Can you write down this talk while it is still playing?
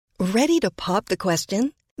Ready to pop the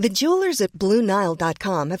question? The jewelers at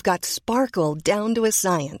BlueNile.com have got sparkle down to a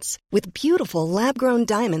science with beautiful lab-grown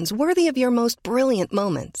diamonds worthy of your most brilliant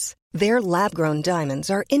moments. Their lab-grown diamonds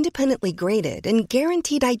are independently graded and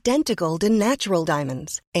guaranteed identical to natural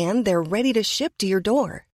diamonds, and they're ready to ship to your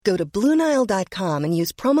door. Go to BlueNile.com and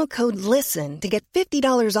use promo code LISTEN to get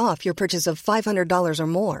 $50 off your purchase of $500 or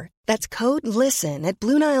more. That's code LISTEN at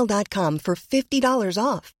BlueNile.com for $50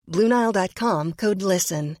 off. BlueNile.com, code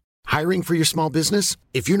LISTEN. Hiring for your small business?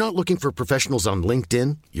 If you're not looking for professionals on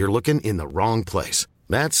LinkedIn, you're looking in the wrong place.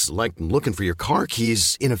 That's like looking for your car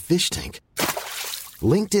keys in a fish tank.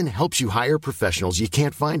 LinkedIn helps you hire professionals you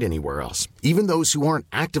can't find anywhere else, even those who aren't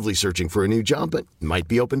actively searching for a new job but might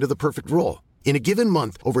be open to the perfect role. In a given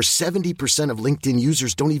month, over 70% of LinkedIn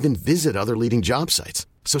users don't even visit other leading job sites.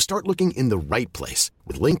 So start looking in the right place.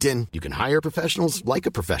 With LinkedIn, you can hire professionals like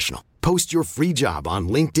a professional. Post your free job on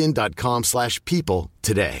linkedin.com/people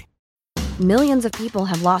today. Millions of people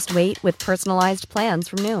have lost weight with personalized plans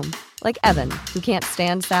from Noom. Like Evan, who can't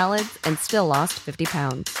stand salads and still lost 50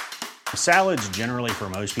 pounds. Salads generally for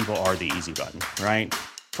most people are the easy button, right?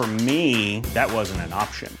 For me, that wasn't an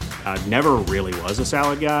option. I never really was a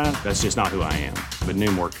salad guy. That's just not who I am. But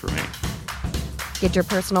Noom worked for me. Get your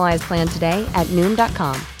personalized plan today at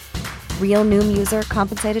Noom.com. Real Noom user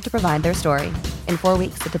compensated to provide their story. In 4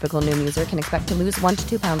 weeks, the typical Noom user can expect to lose 1 to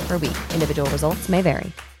 2 pounds per week. Individual results may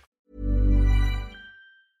vary.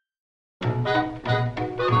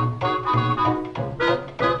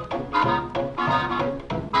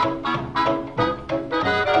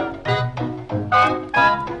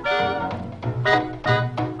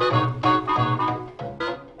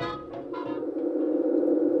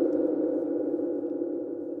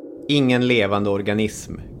 Ingen levande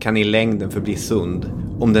organism kan i längden förbli sund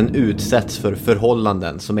om den utsätts för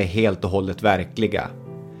förhållanden som är helt och hållet verkliga.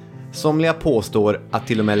 Somliga påstår att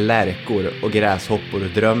till och med lärkor och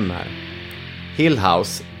gräshoppor drömmer. Hill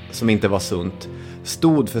House, som inte var sunt,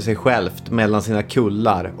 stod för sig självt mellan sina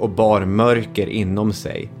kullar och bar mörker inom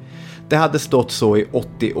sig. Det hade stått så i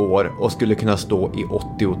 80 år och skulle kunna stå i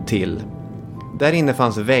 80 till. Där inne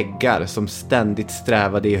fanns väggar som ständigt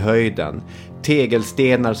strävade i höjden,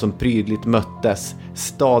 tegelstenar som prydligt möttes,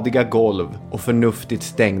 stadiga golv och förnuftigt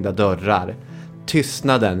stängda dörrar.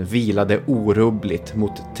 Tystnaden vilade orubbligt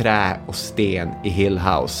mot trä och sten i Hill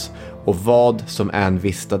House, och vad som än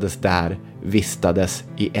vistades där vistades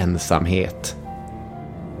i ensamhet.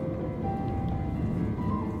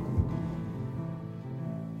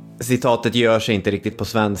 Citatet gör sig inte riktigt på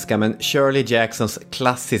svenska, men Shirley Jacksons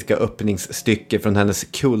klassiska öppningsstycke från hennes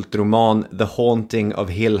kultroman The Haunting of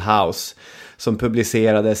Hill House, som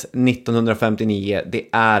publicerades 1959, det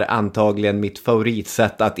är antagligen mitt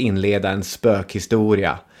favoritsätt att inleda en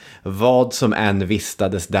spökhistoria. Vad som än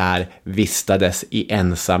vistades där vistades i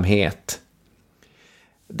ensamhet.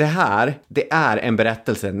 Det här, det är en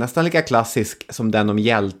berättelse nästan lika klassisk som den om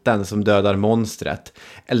hjälten som dödar monstret,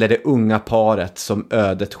 eller det unga paret som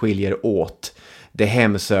ödet skiljer åt, det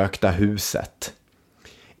hemsökta huset.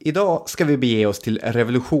 Idag ska vi bege oss till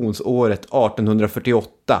revolutionsåret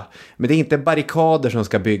 1848, men det är inte barrikader som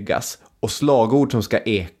ska byggas och slagord som ska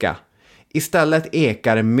eka. Istället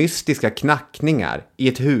ekar mystiska knackningar i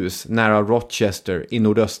ett hus nära Rochester i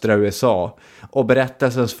nordöstra USA, och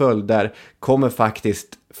berättelsens följder kommer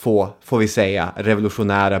faktiskt får vi säga,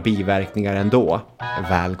 revolutionära biverkningar ändå.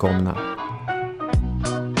 Välkomna!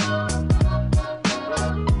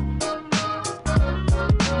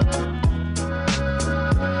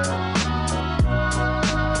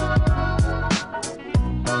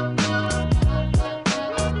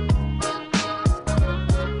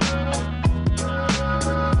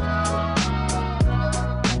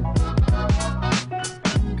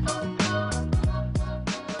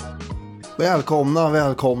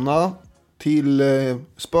 Välkomna till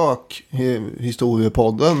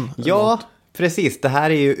Spökhistoriepodden. Ja, precis. Det här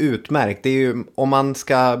är ju utmärkt. Det är ju, om man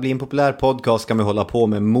ska bli en populär podcast ska man hålla på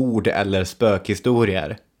med mord eller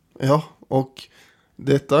spökhistorier. Ja, och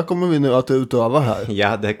detta kommer vi nu att utöva här.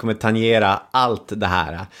 Ja, det kommer tangera allt det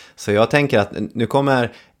här. Så jag tänker att nu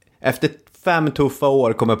kommer, efter 5 tuffa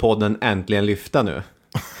år kommer podden äntligen lyfta nu.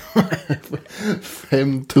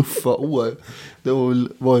 5 tuffa år. Det har väl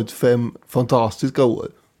varit 5 fantastiska år.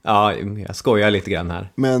 Ja, jag skojar lite grann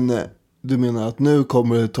här. Men du menar att nu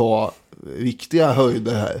kommer det ta viktiga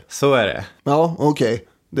höjder här? Så är det. Ja, okej.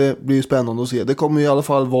 Det blir ju spännande att se. Det kommer i alla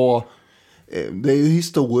fall vara... Det är ju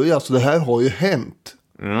historia, så det här har ju hänt.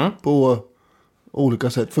 På olika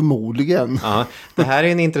sätt, förmodligen. Ja, det här är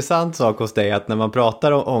en intressant sak hos dig, att när man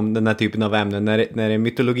pratar om den här typen av ämnen, när det är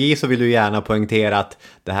mytologi, så vill du gärna poängtera att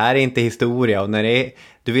det här är inte historia, och när det är,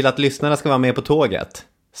 du vill att lyssnarna ska vara med på tåget.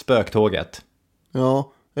 Spöktåget.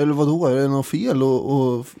 Ja, eller vadå? Är det något fel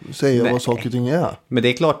att säga vad saker och ting är? Men det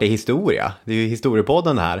är klart det är historia. Det är ju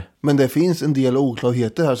historiepodden här. Men det finns en del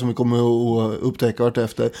oklarheter här som vi kommer att upptäcka vart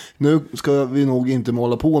efter. Nu ska vi nog inte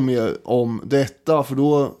måla på mer om detta, för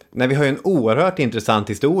då... Nej, vi har ju en oerhört intressant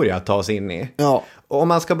historia att ta oss in i. Ja. Och om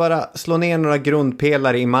man ska bara slå ner några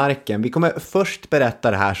grundpelare i marken. Vi kommer först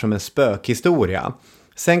berätta det här som en spökhistoria.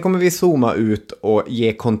 Sen kommer vi zooma ut och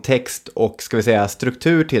ge kontext och, ska vi säga,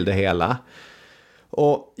 struktur till det hela.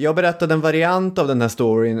 Och jag berättade en variant av den här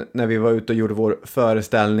storyn när vi var ute och gjorde vår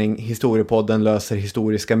föreställning Historiepodden löser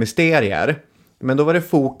historiska mysterier. Men då var det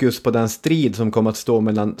fokus på den strid som kom att stå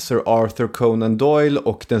mellan Sir Arthur Conan Doyle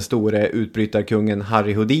och den store utbrytarkungen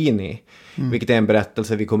Harry Houdini. Vilket är en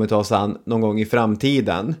berättelse vi kommer ta oss an någon gång i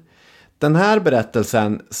framtiden. Den här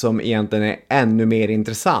berättelsen, som egentligen är ännu mer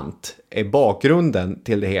intressant, är bakgrunden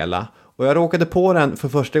till det hela. Och jag råkade på den för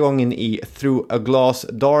första gången i Through a Glass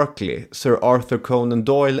Darkly, Sir Arthur Conan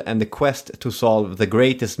Doyle and the Quest to Solve the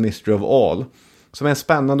Greatest Mystery of All. Som är en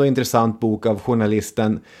spännande och intressant bok av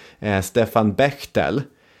journalisten Stefan Bechtel.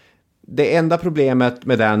 Det enda problemet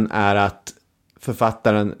med den är att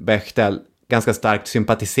författaren Bechtel ganska starkt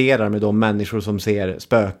sympatiserar med de människor som ser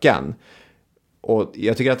spöken. Och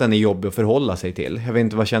jag tycker att den är jobbig att förhålla sig till. Jag vet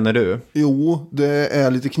inte, vad känner du? Jo, det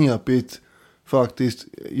är lite knepigt faktiskt.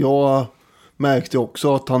 Jag märkte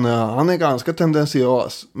också att han är ganska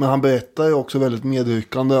tendentiös. Men han berättar ju också väldigt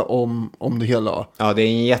medryckande om det hela. Ja, det är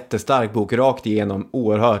en jättestark bok, rakt igenom,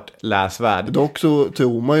 oerhört läsvärd. Dock så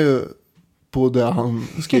tror man ju på det han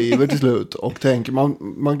skriver till slut. Och tänker,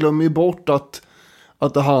 man glömmer ju bort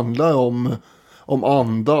att det handlar om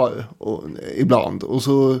andar ibland. Och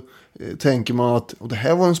så tänker man att det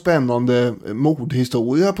här var en spännande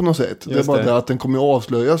mordhistoria på något sätt. Det är bara det att den kommer att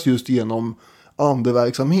avslöjas just genom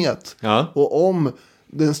andeverksamhet. Ja. Och om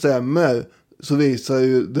den stämmer så visar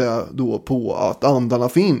ju det då på att andarna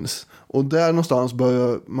finns. Och där någonstans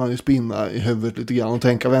börjar man ju spinna i huvudet lite grann och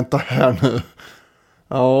tänka, vänta här nu.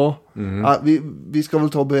 Ja, vi ska väl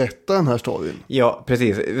ta och berätta den här storyn. Ja,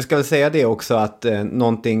 precis. Vi ska väl säga det också att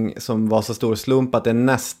någonting som var så stor slump att det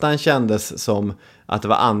nästan kändes som att det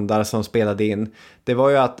var andar som spelade in. Det var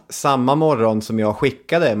ju att samma morgon som jag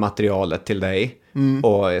skickade materialet till dig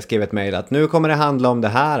och skrev ett mejl att nu kommer det handla om det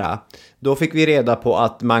här. Då fick vi reda på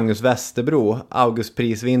att Magnus Westerbro,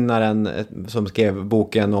 Augustprisvinnaren som skrev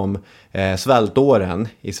boken om svältåren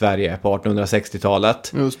i Sverige på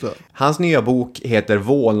 1860-talet. Just det. Hans nya bok heter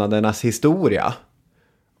Vålnadernas historia.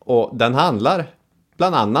 Och den handlar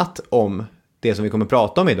bland annat om det som vi kommer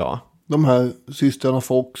prata om idag. De här systrarna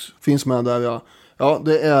Fox finns med där, ja. Ja,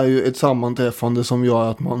 det är ju ett sammanträffande som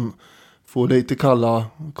gör att man får lite kalla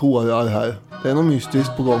kårar här. Det är något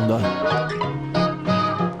mystiskt på gång där.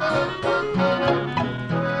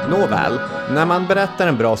 Nåväl, när man berättar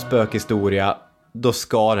en bra spökhistoria, då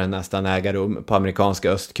ska den nästan äga rum på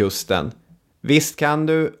amerikanska östkusten. Visst kan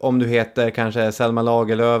du, om du heter kanske Selma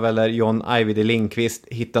Lagerlöf eller John Ajvide Lindqvist,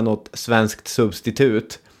 hitta något svenskt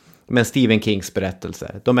substitut. Men Stephen Kings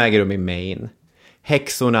berättelser, de äger rum i Maine.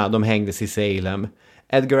 Häxorna, de hängdes i Salem.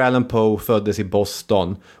 Edgar Allan Poe föddes i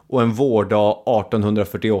Boston. Och en vårdag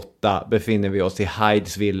 1848 befinner vi oss i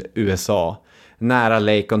Hydesville, USA. Nära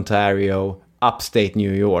Lake Ontario, upstate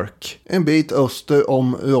New York. En bit öster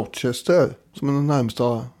om Rochester, som är den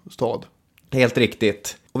närmsta stad. Helt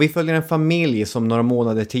riktigt. Och vi följer en familj som några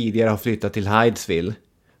månader tidigare har flyttat till Hydesville.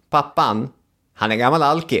 Pappan, han är gammal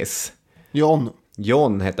alkis.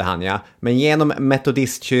 John heter han, ja. Men genom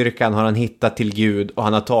metodistkyrkan har han hittat till Gud och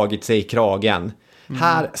han har tagit sig i kragen.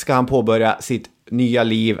 Här ska han påbörja sitt nya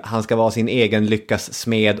liv. Han ska vara sin egen lyckas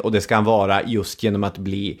smed och det ska han vara just genom att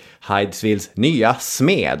bli Hydesvilles nya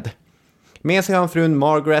smed. Med sig har han frun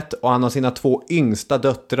Margaret och han har sina 2 yngsta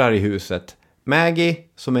döttrar i huset. Maggie,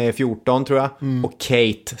 som är 14 tror jag, och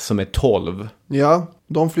Kate som är 12. Ja,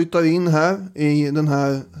 de flyttar in här i den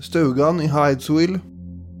här stugan i Hydesville.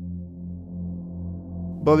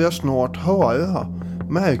 Börjar snart höra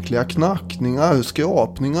märkliga knackningar,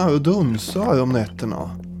 skrapningar och dunsar om nätterna.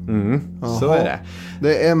 Så är det.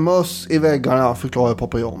 Det är möss i väggarna, förklarar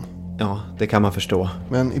pappa John. Ja, det kan man förstå.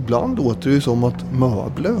 Men ibland låter det som att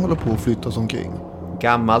möbler håller på att flyttas omkring.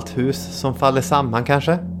 Gammalt hus som faller samman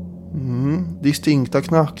kanske? Distinkta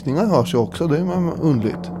knackningar hörs ju också, det är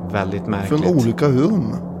underligt. Väldigt märkligt. Från olika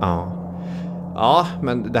rum. Ja,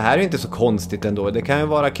 men det här är inte så konstigt ändå. Det kan ju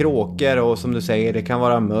vara kråkor och som du säger, det kan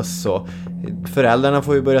vara möss och föräldrarna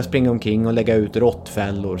får ju börja springa omkring och lägga ut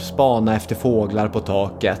råttfällor, spana efter fåglar på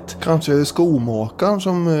taket. Kanske är det skomakaren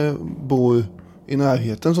som bor i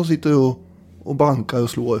närheten som sitter och bankar och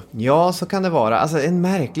slår. Ja, så kan det vara. Alltså en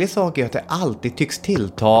märklig sak är att det alltid tycks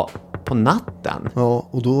tillta på natten. Ja,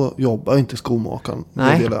 och då jobbar inte skomakaren.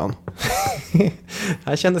 Nej. Det han.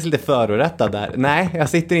 Jag kändes lite förorättad där. Nej, jag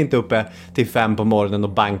sitter inte uppe till 5 på morgonen och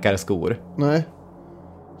bankar skor. Nej.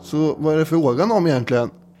 Så vad är det frågan om egentligen?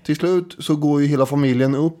 Till slut så går ju hela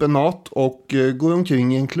familjen upp en natt och går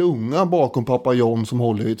omkring i en klunga bakom pappa John som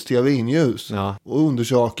håller i ett stearinljus. Ja. Och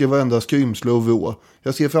undersöker varenda skrymsle och vrå.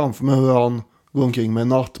 Jag ser framför mig hur han går omkring med en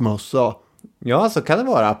nattmössa. Ja, så kan det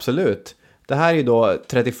vara, absolut. Det här är ju då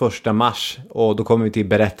 31 mars och då kommer vi till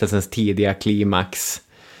berättelsens tidiga klimax.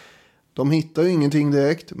 De hittar ju ingenting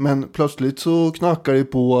direkt, men plötsligt så knackar det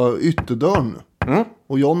på ytterdörren.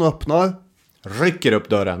 Och John öppnar. Rycker upp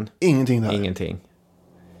dörren. Ingenting där. Ingenting.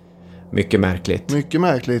 Mycket märkligt. Mycket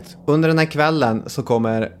märkligt. Under den här kvällen så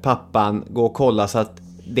kommer pappan gå och kolla så att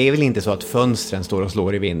det är väl inte så att fönstren står och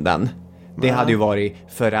slår i vinden. Det hade ju varit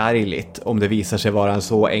förargligt om det visar sig vara en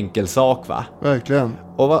så enkel sak, va? Verkligen.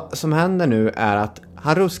 Och vad som händer nu är att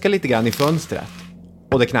han ruskar lite grann i fönstret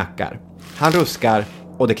och det knackar. Han ruskar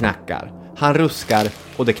och det knackar. Han ruskar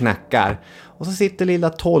och det knackar. Och så sitter lilla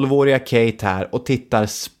 12-åriga Kate här och tittar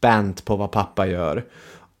spänt på vad pappa gör.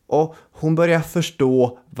 Och hon börjar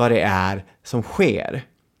förstå vad det är som sker.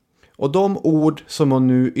 Och de ord som hon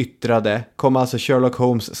nu yttrade kom alltså Sherlock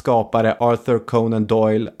Holmes skapare Arthur Conan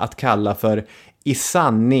Doyle att kalla för i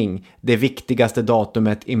sanning det viktigaste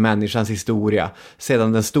datumet i människans historia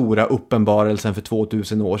sedan den stora uppenbarelsen för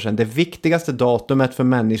 2000 år sedan. Det viktigaste datumet för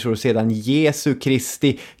människor sedan Jesu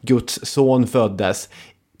Kristi, Guds son, föddes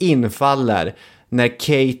infaller när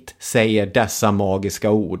Kate säger dessa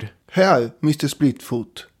magiska ord. Här, Mr.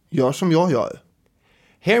 Splitfoot. Gör som jag gör.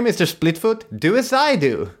 Here, Mr. Splitfoot, do as I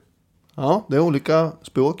do. Ja, det är olika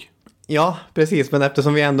språk. Ja, precis. Men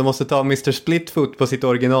eftersom vi ändå måste ta Mr. Splitfoot på sitt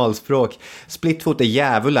originalspråk. Splitfoot är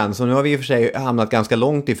djävulen, så nu har vi i och för sig hamnat ganska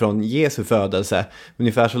långt ifrån Jesu födelse.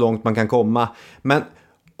 Ungefär så långt man kan komma. Men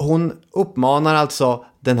hon uppmanar alltså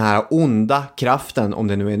den här onda kraften, om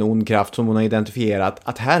det nu är en ond kraft som hon har identifierat,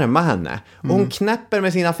 att härma henne. Och hon knäpper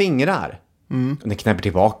med sina fingrar. Den knäpper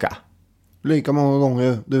tillbaka. Lika många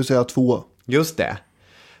gånger, det vill säga 2. Just det.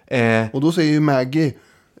 Och då säger ju Maggie,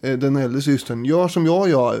 den äldre systern, gör som jag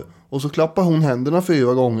gör. Och så klappar hon händerna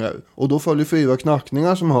 4 gånger. Och då följer 4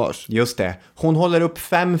 knackningar som hörs. Just det. Hon håller upp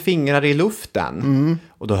 5 fingrar i luften.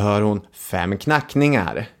 Och då hör hon 5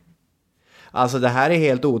 knackningar. Alltså det här är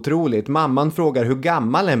helt otroligt. Mamman frågar hur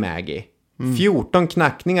gammal är Maggie? 14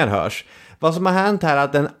 knackningar hörs. Vad som har hänt här är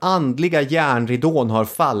att den andliga järnridån har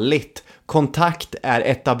fallit. Kontakt är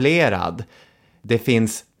etablerad. Det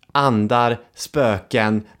finns andar,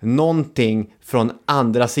 spöken, någonting från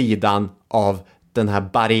andra sidan av den här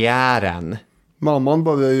barriären. Mamman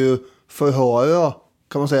börjar ju förhöra,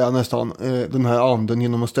 kan man säga nästan, den här anden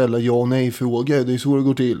genom att ställa ja och nej-frågor. Det är så det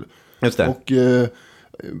går till. Just det. Och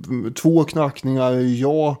 2 knackningar är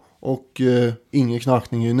ja och ingen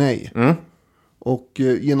knackning är nej. Och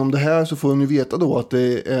genom det här så får hon ju veta då att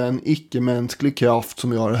det är en icke-mänsklig kraft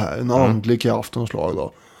som gör det här. En andlig kraft av slag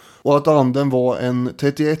då. Och att anden var en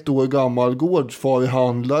 31 år gammal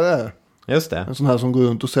gårdsfarihandlare. Just det. En sån här som går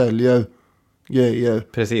runt och säljer grejer.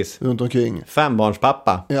 Precis. Runt omkring.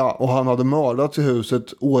 5-barnspappa. Ja, och han hade mördats i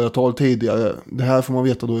huset åratal tidigare. Det här får man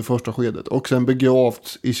veta då i första skedet. Och sen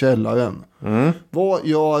begravts i källaren. Vad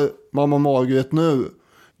gör mamma Margaret nu?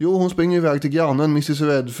 Jo, hon springer iväg till grannen Mrs.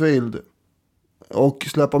 Redfield. Och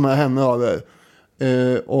släpper med henne över.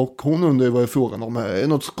 Och hon undrar vad det är frågan om här. Är det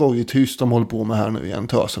något skojigt tyst de håller på med här nu igen,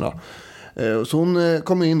 töserna. Så hon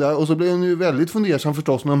kommer in där och så blir hon ju väldigt fundersam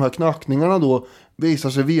förstås när de här knackningarna då visar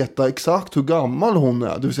sig veta exakt hur gammal hon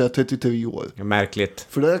är, det vill säga 33 år. Märkligt.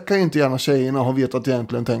 För det kan ju inte gärna tjejerna ha vetat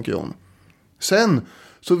egentligen, tänker hon. Sen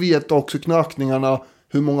så vet också knackningarna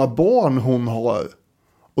hur många barn hon har.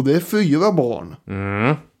 Och det är 4 barn.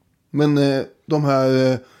 Men de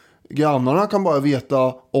här grannarna kan bara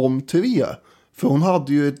veta om 3. För hon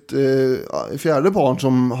hade ju ett 4:e barn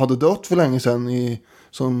som hade dött för länge sedan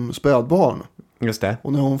som spädbarn. Just det.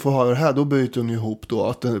 Och när hon får höra det här, då byter hon ihop då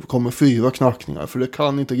att det kommer 4 knackningar. För det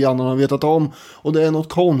kan inte grannarna ha vetat om. Och det är något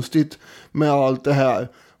konstigt med allt det här.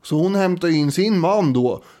 Så hon hämtar in sin man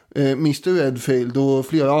då, Mr. Redfield, och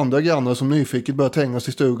flera andra grannar som nyfiket börjar trängas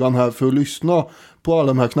i stugan här för att lyssna på alla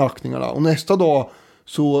de här knackningarna. Och nästa dag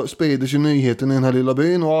så sprider sig nyheten i den här lilla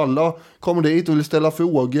byn och alla kommer dit och vill ställa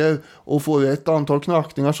frågor och får ett antal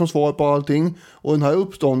knackningar som svar på allting. Och den här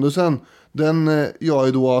uppståndelsen, den gör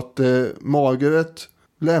ju då att Margaret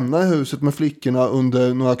lämnar huset med flickorna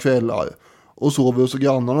under några kvällar och sover hos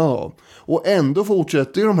grannarna då. Och ändå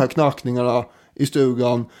fortsätter ju de här knackningarna i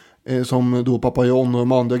stugan som då pappa John och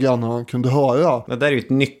de andra grannarna kunde höra. Det där är ju ett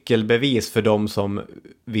nyckelbevis för de som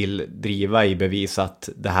vill driva i bevis att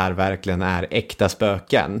det här verkligen är äkta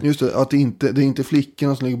spöken. Just det, att det är inte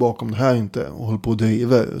flickorna som ligger bakom det här inte och håller på att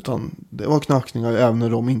driva, utan det var knackningar även när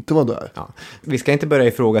de inte var där. Ja. Vi ska inte börja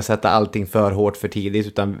ifrågasätta allting för hårt för tidigt,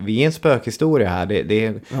 utan vi är en spökhistoria här. Det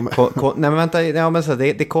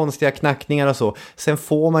är konstiga knackningar och så. Sen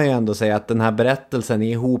får man ju ändå säga att den här berättelsen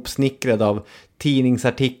är ihopsnickrad av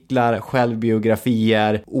tidningsartiklar,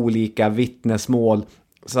 självbiografier, olika vittnesmål.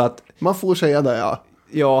 Så att man får säga det, ja.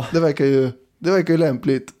 Ja. Det verkar ju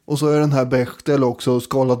lämpligt. Och så är den här Bechtel också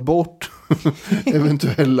skalat bort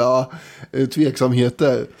eventuella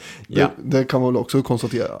tveksamheter. Ja. Det kan man väl också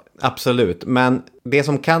konstatera. Absolut, men det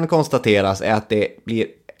som kan konstateras är att det blir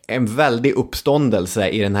en väldig uppståndelse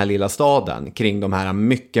i den här lilla staden kring de här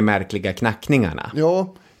mycket märkliga knackningarna.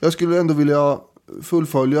 Ja, jag skulle ändå vilja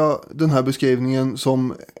fullfölja den här beskrivningen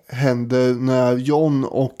som händer när John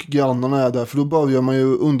och grannarna är där. För då börjar man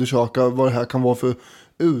ju undersöka vad det här kan vara för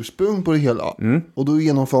ursprung på det hela. Och då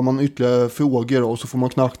genomför man ytterligare frågor och så får man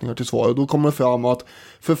knackningar till svar. Och då kommer det fram att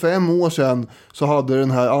för 5 år sedan så hade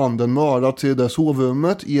den här anden mördat i det där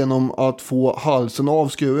sovrummet genom att få halsen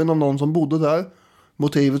avskuren av någon som bodde där.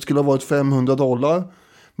 Motivet skulle ha varit $500.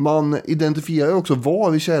 Man identifierar också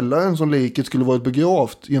var i källaren som liket skulle varit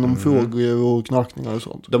begravt genom frågor och knackningar och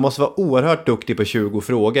sånt. De måste vara oerhört duktiga på 20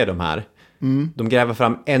 frågor de här. De gräver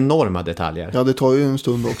fram enorma detaljer. Ja, det tar ju en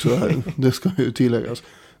stund också det här. Det ska ju tilläggas.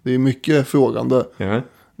 Det är mycket frågande. Ja.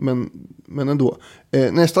 Men ändå.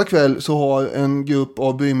 Nästa kväll så har en grupp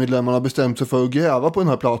av bymedlemmarna bestämt sig för att gräva på den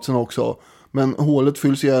här platsen också. Men hålet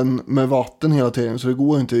fylls igen med vatten hela tiden så det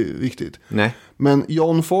går inte riktigt. Nej. Men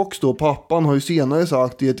John Fox då, pappan, har ju senare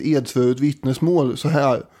sagt i ett edsvuret vittnesmål så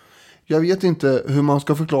här: jag vet inte hur man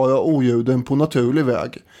ska förklara oljuden på naturlig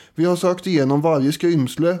väg. Vi har sökt igenom varje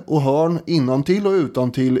skrymsle och hörn innantill och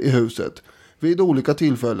utantill i huset vid olika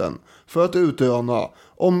tillfällen för att utröna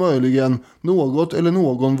om möjligen något eller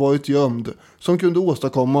någon varit gömd som kunde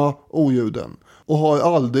åstadkomma oljuden, och har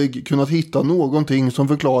aldrig kunnat hitta någonting som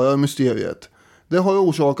förklarar mysteriet. Det har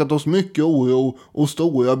orsakat oss mycket oro och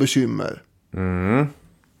stora bekymmer.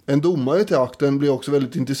 En domare i trakten blir också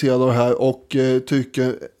väldigt intresserad av det här och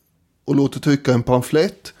låter trycka en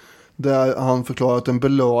pamflett där han förklarar att en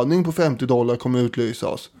belöning på $50 kommer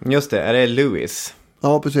utlysas. Just det, är det Lewis?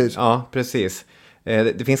 Ja, precis. Ja, precis.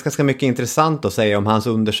 Det finns ganska mycket intressant att säga om hans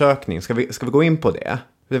undersökning. Ska vi gå in på det?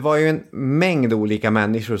 Det var ju en mängd olika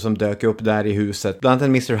människor som dök upp där i huset. Bland annat en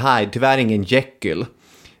Mr. Hyde, tyvärr ingen Jekyll.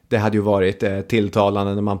 Det hade ju varit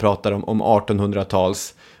tilltalande när man pratar om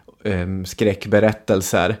 1800-tals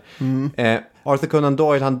skräckberättelser. Arthur Conan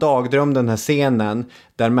Doyle, han dagdrömde den här scenen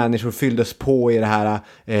där människor fylldes på i det här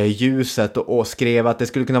ljuset och skrev att det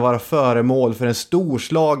skulle kunna vara föremål för en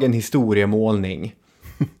storslagen historiemålning.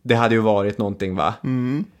 Det hade ju varit någonting, va?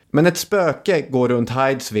 Men ett spöke går runt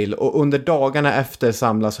Hydesville och under dagarna efter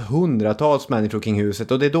samlas hundratals människor kring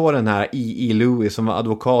huset, och det är då den här E.E. Lewis som var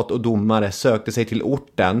advokat och domare sökte sig till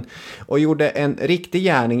orten och gjorde en riktig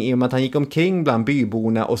gärning i och med att han gick omkring bland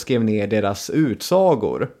byborna och skrev ner deras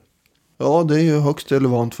utsagor. Ja, det är ju högst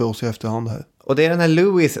relevant för oss i efterhand här. Och det är den här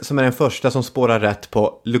Lewis som är den första som spårar rätt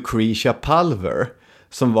på Lucretia Pulver,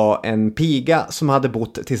 som var en piga som hade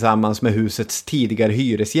bott tillsammans med husets tidigare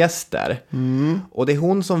hyresgäster. Och det är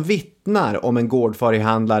hon som vittnar om en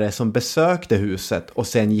gårdfarihandlare som besökte huset och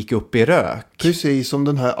sen gick upp i rök. Precis som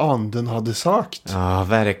den här anden hade sagt. Ja,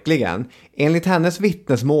 verkligen. Enligt hennes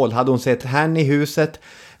vittnesmål hade hon sett henne i huset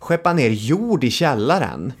skeppa ner jord i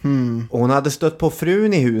källaren. Och hon hade stött på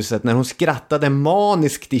frun i huset när hon skrattade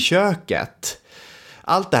maniskt i köket.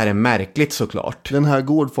 Allt det här är märkligt såklart. Den här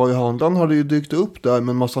gårdfarihandlaren hade ju dykt upp där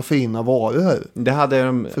med en massa fina varor. Det hade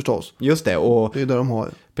de... Förstås. Just det. Och det är det de har.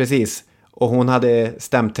 Precis. Och hon hade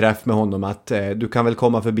stämt träff med honom att du kan väl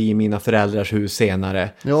komma förbi mina föräldrars hus senare.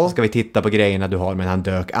 Ja. Så ska vi titta på grejerna du har, men han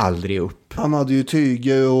dök aldrig upp. Han hade ju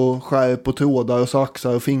tyger och skärp och trådar och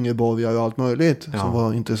saxar och fingerborgar och allt möjligt som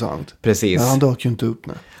var intressant. Precis. Men han dök ju inte upp.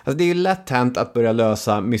 Nej. Alltså det är ju lätt hänt att börja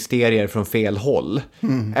lösa mysterier från fel håll.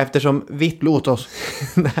 Eftersom Låt oss.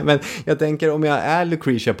 Nej, men jag tänker om jag är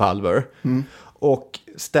Lucretia Pulver och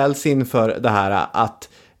ställs inför det här att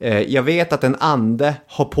jag vet att en ande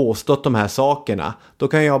har påstått de här sakerna. Då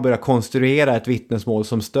kan jag börja konstruera ett vittnesmål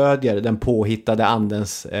som stödjer den påhittade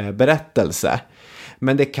andens berättelse.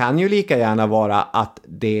 Men det kan ju lika gärna vara att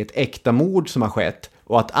det är ett äkta mord som har skett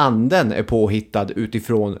och att anden är påhittad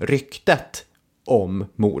utifrån ryktet om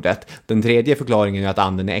mordet. Den tredje förklaringen är att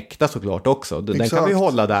anden är äkta såklart också. Den kan vi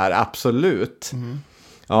hålla där, absolut.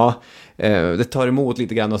 Ja, det tar emot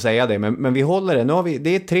lite grann att säga det, men vi håller det. Nu har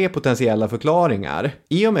det är 3 potentiella förklaringar.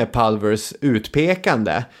 I och med Pulvers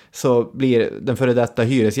utpekande så blir den före detta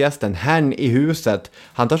hyresgästen, herrn i huset,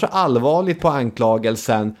 han tar så allvarligt på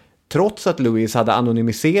anklagelsen, trots att Louis hade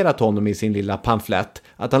anonymiserat honom i sin lilla pamflett,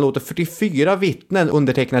 att han låter 44 vittnen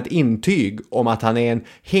underteckna ett intyg om att han är en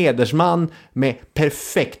hedersman med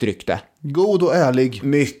perfekt rykte. God och ärlig.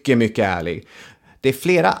 Mycket, mycket ärlig. Det är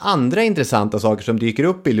flera andra intressanta saker som dyker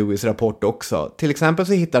upp i Louis rapport också. Till exempel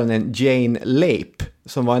så hittar han en Jane Lape,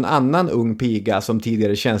 som var en annan ung piga som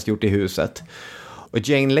tidigare tjänstgjort i huset. Och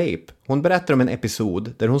Jane Lape, hon berättar om en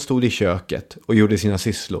episod där hon stod i köket och gjorde sina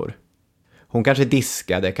sysslor. Hon kanske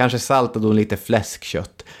diskade, kanske saltade hon lite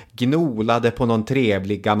fläskkött, gnolade på någon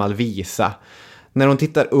trevlig gammal visa, när hon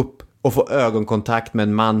tittar upp och får ögonkontakt med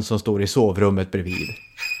en man som står i sovrummet bredvid.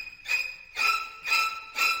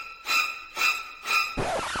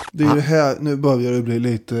 Det är det här, nu börjar det bli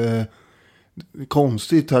lite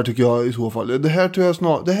konstigt här tycker jag i så fall. Det här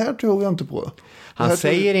tror jag inte på. Han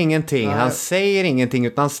säger ingenting, Nej. han säger ingenting,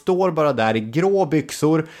 utan han står bara där i grå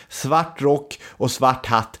byxor, svart rock och svart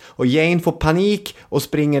hatt. Och Jane får panik och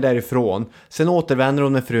springer därifrån. Sen återvänder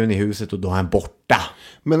hon med frun i huset och då är han borta.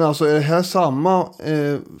 Men alltså är det här samma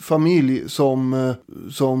familj som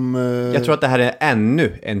Jag tror att det här är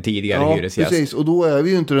ännu en tidigare hyresgäst. Precis, och då är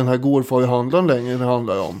vi ju inte den här gårdfarihandlaren längre det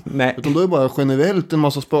handlar om. Nej. Utan då är det bara generellt en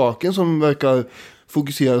massa spöken som verkar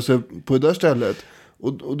fokusera sig på det där stället.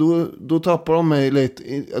 Och då tappar de mig lite.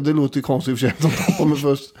 Det låter konstigt för sig att de tappar mig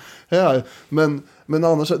först här. Men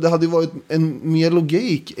annars, det hade ju varit en mer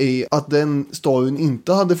logik i att den storyn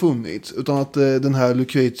inte hade funnits. Utan att den här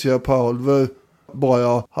Lucrezia Pulver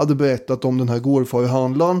bara hade berättat om den här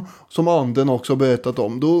gårdfarihandlaren som anden också har berättat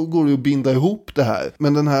om. Då går det att binda ihop det här.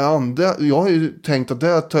 Men den här andra, jag har ju tänkt att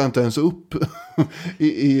det tar jag inte ens upp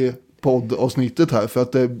i poddavsnittet här. För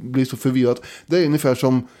att det blir så förvirrat. Det är ungefär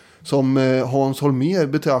som Hans Holmér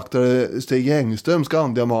betraktade Stig Engström,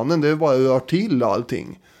 Skandiamannen. Det är bara att röra till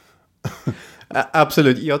allting.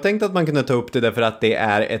 Absolut, jag tänkte att man kunde ta upp det därför att det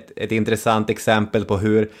är ett intressant exempel på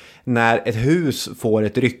hur när ett hus får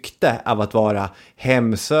ett rykte av att vara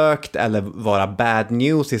hemsökt eller vara bad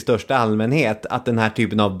news i största allmänhet, att den här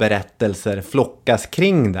typen av berättelser flockas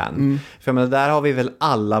kring den. För men där har vi väl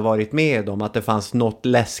alla varit med om att det fanns något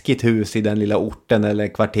läskigt hus i den lilla orten eller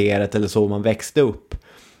kvarteret eller så man växte upp.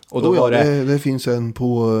 Och då var det finns en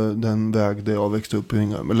på den väg där jag växte upp i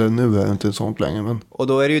Ringholm. Eller nu är det inte sånt längre. Men... Och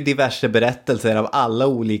då är det ju diverse berättelser av alla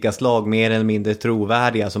olika slag, mer eller mindre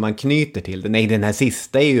trovärdiga, som man knyter till det. Nej, den här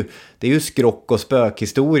sista det är ju skrock- och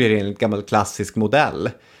spökhistorier i en gammal klassisk modell.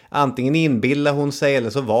 Antingen inbillar hon sig eller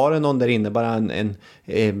så var det någon där inne, bara en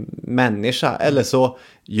människa. Eller så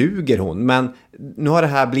ljuger hon. Men nu har det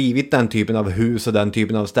här blivit den typen av hus och den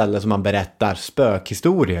typen av ställe som man berättar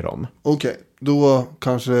spökhistorier om. Okej, då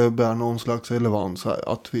kanske det bär någon slags relevans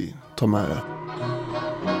här att vi tar med det.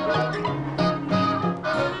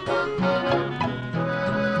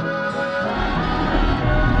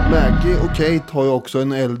 Maggie och Kate har ju också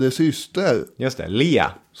en äldre syster. Just det,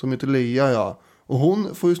 Lia. Som heter Lia, ja. Och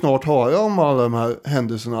hon får ju snart höra om alla de här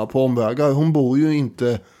händelserna på omvägar. Hon bor ju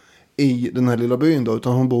inte i den här lilla byn då,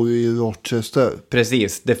 utan hon bor ju i Rochester.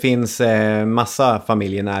 Precis, det finns massa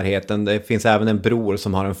familj i närheten. Det finns även en bror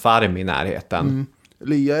som har en farm i närheten.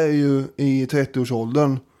 Lia är ju i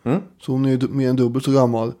 30-årsåldern. Så hon är ju mer än dubbelt så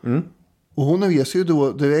gammal. Och hon reser ju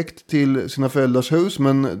då direkt till sina föräldrars hus,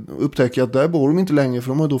 men upptäcker att där bor de inte längre, för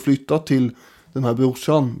de har då flyttat till den här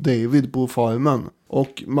brorsan David på farmen.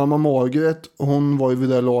 Och mamma Margaret, hon var ju vid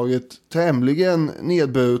det laget tämligen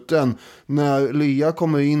nedbruten. När Lia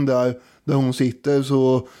kommer in där hon sitter,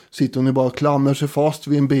 så sitter hon ju bara och klamrar sig fast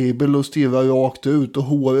vid en bibel och stirrar rakt ut. Och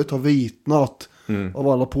håret har vitnat av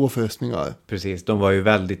alla påfrestningar. Precis, de var ju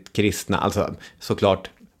väldigt kristna. Alltså såklart,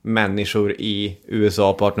 människor i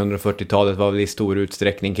USA på 1840-talet var väl i stor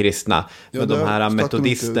utsträckning kristna. Ja, men de här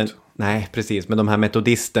metodisterna... Nej, precis. Men de här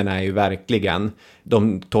metodisterna är ju verkligen...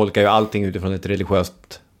 De tolkar ju allting utifrån ett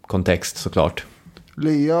religiöst kontext, såklart.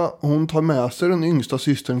 Lia, hon tar med sig den yngsta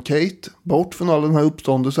systern Kate bort från all den här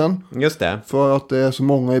uppståndelsen. Just det. För att det är så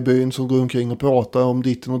många i byn som går omkring och pratar om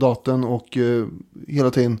ditten och datten och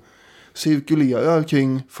hela tiden cirkulerar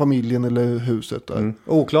kring familjen eller huset där.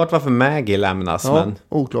 Oklart varför Maggie lämnas. Ja, men...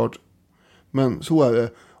 oklart. Men så är det.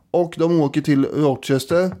 Och de åker till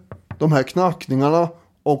Rochester. De här knackningarna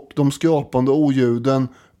och de skrapande oljuden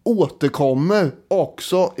återkommer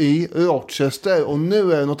också i Rochester. Och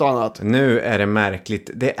nu är det något annat. Nu är det märkligt.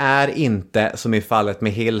 Det är inte som i fallet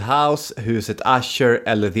med Hill House, huset Usher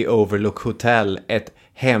eller The Overlook Hotel ett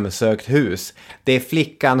hemsökt hus. Det är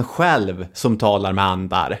flickan själv som talar med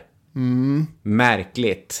andar.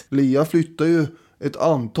 Märkligt. Lia flyttar ju ett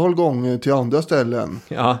antal gånger till andra ställen.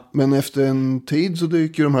 Ja. Men efter en tid så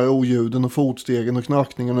dyker de här oljuden och fotstegen och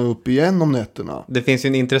knackningarna upp igen om nätterna. Det finns ju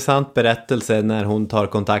en intressant berättelse när hon tar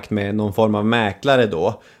kontakt med någon form av mäklare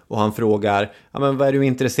då. Och han frågar, ja men vad är du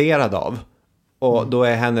intresserad av? Och då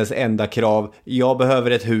är hennes enda krav, jag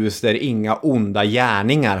behöver ett hus där inga onda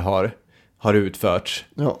gärningar har utförts.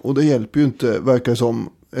 Ja, och det hjälper ju inte, verkar som,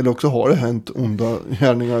 eller också har det hänt onda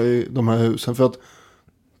gärningar i de här husen. För att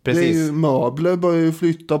Precis. det är ju möbler börjar ju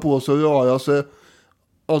flytta på sig och röra sig,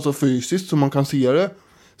 alltså fysiskt så man kan se det.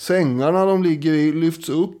 Sängarna de ligger i lyfts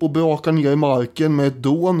upp och brakar ner i marken med ett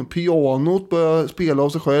dån. Pianot börjar spela av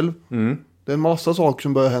sig själv. Det är en massa saker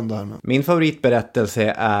som börjar hända här nu. Min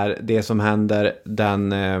favoritberättelse är det som händer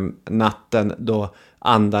den natten då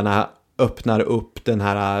andarna öppnar upp den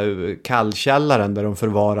här kallkällaren där de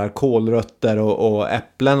förvarar kolrötter och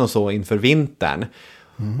äpplen och så inför vintern.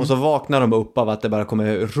 Och så vaknar de upp av att det bara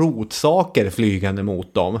kommer rotsaker flygande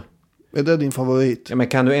mot dem. Är det din favorit? Ja, men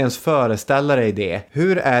kan du ens föreställa dig det?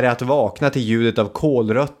 Hur är det att vakna till ljudet av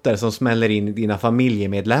kolrötter som smäller in i dina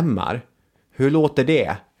familjemedlemmar? Hur låter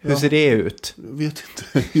det? Hur ser det ut? Jag vet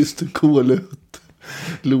inte, just det, kolrött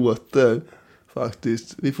låter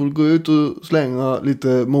faktiskt. Vi får gå ut och slänga lite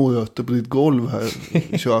morötter på ditt golv här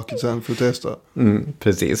i köket sen för att testa.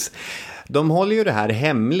 Precis. De håller ju det här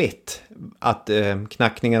hemligt, att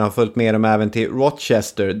knackningarna har följt med dem även till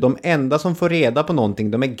Rochester. De enda som får reda på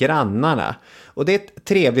någonting, de är grannarna. Och det är ett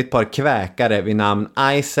trevligt par kväkare vid namn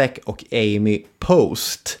Isaac och Amy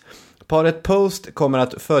Post. Paret Post kommer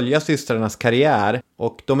att följa systrarnas karriär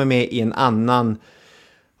och de är med i en annan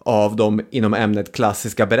av dem inom ämnet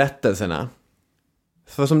klassiska berättelserna.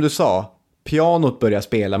 För som du sa, pianot börjar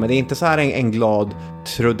spela, men det är inte så här en glad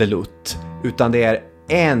trudelutt, utan det är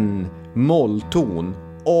en mollton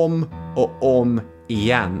om och om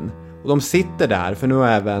igen. Och de sitter där, för nu har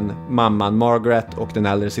även mamman Margaret och den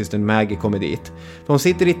äldre systern Maggie kommit dit. De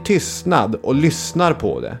sitter i tystnad och lyssnar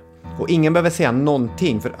på det. Och ingen behöver säga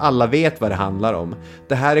någonting, för alla vet vad det handlar om.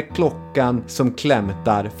 Det här är klockan som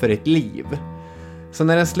klämtar för ett liv. Så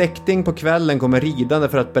när en släkting på kvällen kommer ridande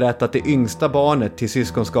för att berätta att det yngsta barnet till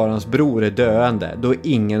syskonskarans bror är döende, då är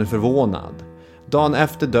ingen förvånad. Dagen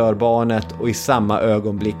efter dör barnet och i samma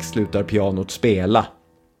ögonblick slutar pianot spela.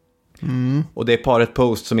 Och det är paret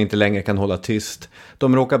Post som inte längre kan hålla tyst.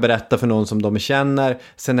 De råkar berätta för någon som de känner,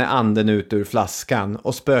 sen är anden ut ur flaskan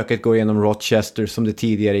och spöket går genom Rochester som det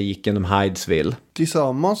tidigare gick genom Hydesville.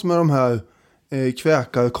 Tillsammans med de här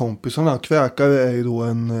kväkarkompisarna, kväkare är ju då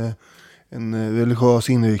en religiös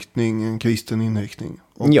inriktning, en kristen inriktning.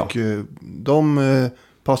 Och de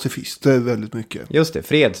pacifister väldigt mycket. Just det,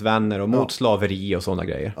 fredsvänner och mot slaveri och sådana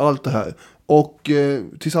grejer. Allt det här. Och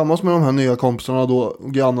tillsammans med de här nya kompisarna då,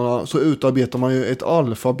 grannarna, så utarbetar man ju ett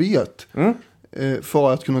alfabet.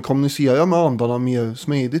 För att kunna kommunicera med andarna mer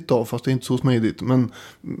smidigt då, fast det är inte så smidigt, men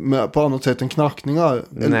på annat sätt än knackningar.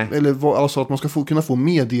 Eller alltså att man ska kunna få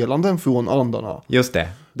meddelanden från andarna. Just det.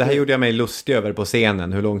 Det här gjorde jag mig lustig över på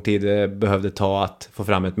scenen, hur lång tid det behövde ta att få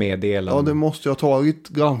fram ett meddelande. Ja, det måste ju ha tagit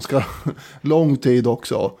ganska lång tid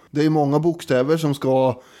också. Det är många bokstäver som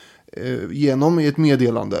ska genom i ett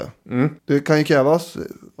meddelande. Det kan ju krävas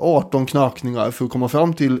 18 knackningar för att komma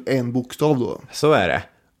fram till en bokstav då. Så är det.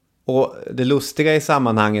 Och det lustiga i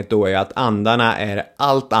sammanhanget då är att andarna är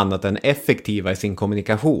allt annat än effektiva i sin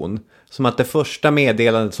kommunikation. Som att det första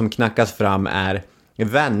meddelandet som knackas fram är: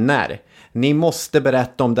 vänner, ni måste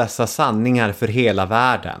berätta om dessa sanningar för hela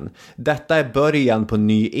världen. Detta är början på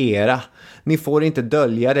ny era. Ni får inte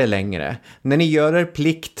dölja det längre. När ni gör er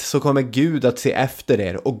plikt så kommer Gud att se efter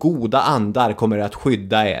er och goda andar kommer att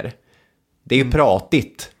skydda er. Det är ju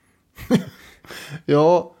pratigt.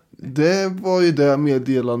 Ja, det var ju det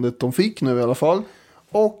meddelandet de fick nu i alla fall.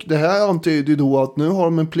 Och det här antyder ju då att nu har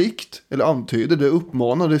de en plikt, eller antyder, det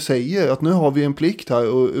uppmanar, det säger att nu har vi en plikt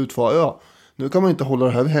här att utföra. Nu kan man inte hålla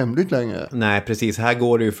det här hemligt längre. Nej, precis. Här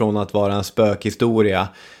går det ju från att vara en spökhistoria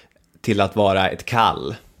till att vara ett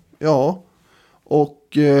kall. Ja,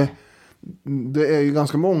 och det är ju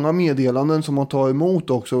ganska många meddelanden som man tar emot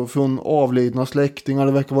också från avlidna släktingar.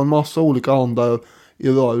 Det verkar vara en massa olika andar i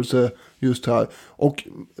rörelse just här. Och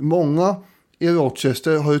många i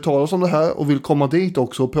Rochester har ju talat om det här och vill komma dit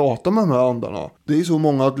också och prata med de här andarna. Det är så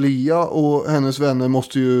många att Lia och hennes vänner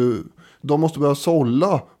måste börja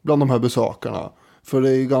sålla bland de här besökarna. För det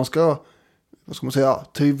är ju ganska, vad ska man säga,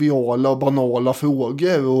 triviala och banala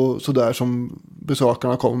frågor och sådär som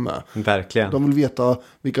besökarna kommer med. Verkligen. De vill veta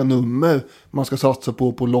vilka nummer man ska satsa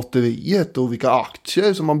på lotteriet och vilka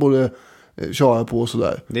aktier som man borde köra på och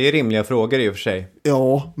sådär. Det är rimliga frågor i och för sig.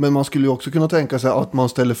 Ja, men man skulle ju också kunna tänka sig att man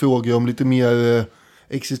ställer frågor om lite mer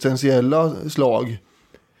existentiella slag.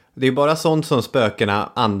 Det är bara sånt som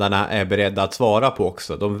andarna är beredda att svara på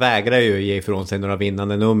också. De vägrar ju ge ifrån sig några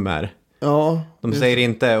vinnande nummer. Ja. De säger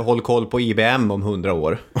inte håll koll på IBM om 100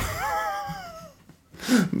 år.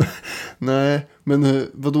 Nej, men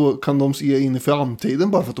vadå, kan de se in i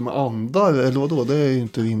framtiden bara för att de är andar? Eller vadå, det är ju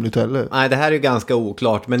inte rimligt heller. Nej, det här är ju ganska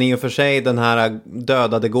oklart. Men i och för sig, den här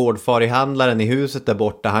dödade gårdfarihandlaren i huset där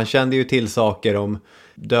borta, han kände ju till saker om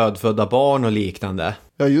dödfödda barn och liknande.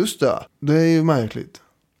 Ja, just det. Det är ju märkligt.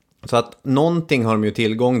 Så att någonting har de ju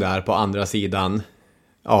tillgång där på andra sidan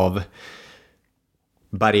av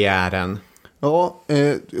barriären. Ja,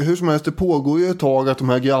 hur som helst, det pågår ju ett tag att de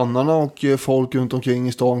här grannarna och folk runt omkring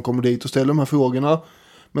i stan kommer dit och ställer de här frågorna.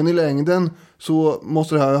 Men i längden så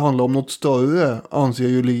måste det här handla om något större, anser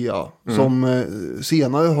ju Lea, som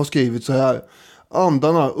senare har skrivit så här.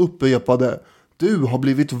 Andarna upprepade, du har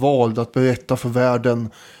blivit vald att berätta för världen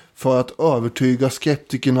för att övertyga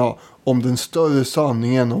skeptikerna om den större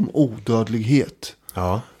sanningen om odödlighet.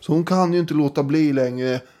 Ja. Så hon kan ju inte låta bli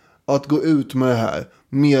längre att gå ut med det här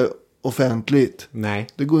mer offentligt. Nej.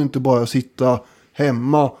 Det går inte bara att sitta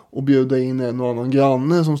hemma och bjuda in en och annan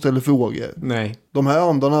granne som ställer frågor. Nej. De här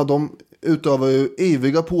andarna, de utövar ju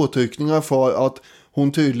ivriga påtryckningar för att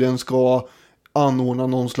hon tydligen ska anordna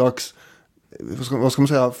någon slags, vad ska man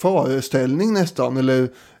säga, föreställning nästan, eller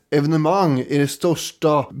evenemang i den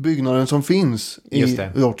största byggnaden som finns i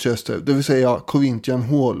Rochester, det vill säga Corinthian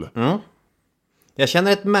Hall. Mm. Jag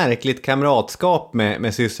känner ett märkligt kamratskap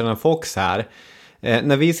med systrarna Fox här.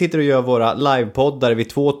 När vi sitter och gör våra livepoddar, vi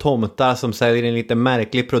 2 tomtar som säljer en lite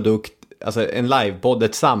märklig produkt, alltså en livepodd,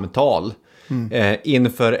 ett samtal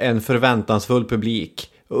inför en förväntansfull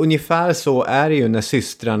publik. Och ungefär så är det ju när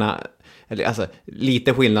systrarna, eller alltså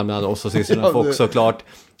lite skillnad mellan oss och systrarna Fox såklart.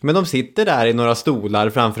 Men de sitter där i några stolar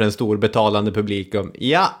framför en stor betalande publik och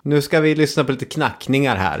ja, nu ska vi lyssna på lite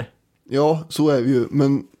knackningar här. Ja, så är det ju,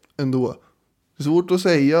 men ändå. Det är svårt att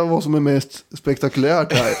säga vad som är mest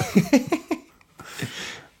spektakulärt här.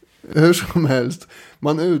 Hur som helst,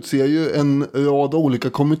 man utser ju en rad olika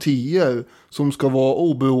kommittéer som ska vara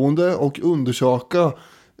oberoende och undersöka,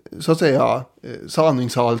 så att säga,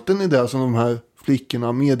 sanningshalten i det som de här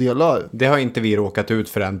flickorna meddelar. Det har inte vi råkat ut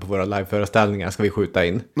för än på våra liveföreställningar, ska vi skjuta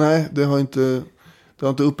in. Nej, det har inte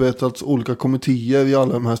upprättats olika kommittéer i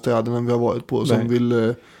alla de här städerna vi har varit på som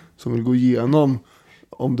vill gå igenom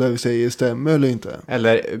om det vi säger stämmer eller inte.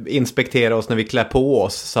 Eller inspektera oss när vi klär på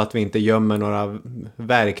oss så att vi inte gömmer några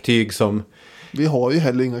verktyg som... Vi har ju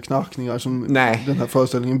heller inga knackningar som den här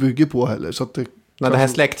föreställningen bygger på heller. Så att det här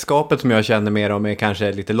släktskapet som jag känner mer om är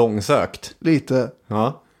kanske lite långsökt. Lite.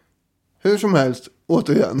 Ja. Hur som helst,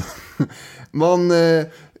 återigen. Man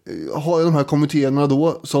har ju de här kommittéerna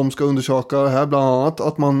då som ska undersöka det här. Bland annat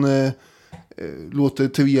att man låter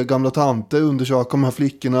 3 gamla tanter undersöka de här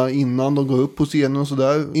flickorna innan de går upp på scenen och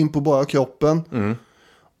sådär. In på bara kroppen. Mm.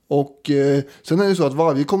 Och sen är det så att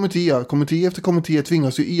varje kommitté efter kommitté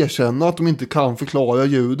tvingas ju erkänna att de inte kan förklara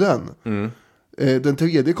ljuden. Mm. Den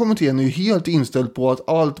 3:e kommittén är ju helt inställd på att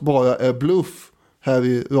allt bara är bluff här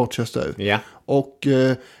i Rochester. Yeah. Och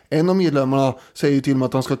en av medlemmarna säger till mig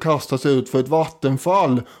att han ska kasta sig ut för ett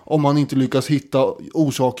vattenfall om han inte lyckas hitta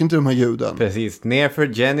orsaken till de här ljuden. Precis,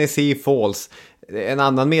 nerför Genesee Falls. En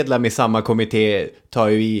annan medlem i samma kommitté tar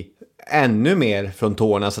ju i ännu mer från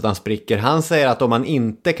tårna så att han spricker. Han säger att om han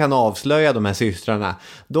inte kan avslöja de här systrarna,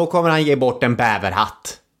 då kommer han ge bort en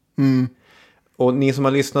bäverhatt. Mm. Och ni som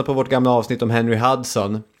har lyssnat på vårt gamla avsnitt om Henry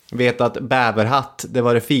Hudson vet att bäverhatt, det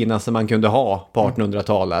var det finaste man kunde ha på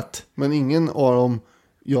 1800-talet. Men ingen av dem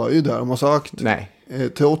gör ju det de har sagt. Nej.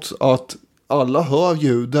 Trots att alla hör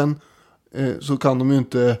ljuden så kan de ju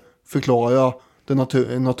inte förklara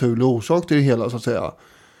en naturlig orsak till det hela, så att säga.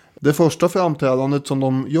 Det första framträdandet som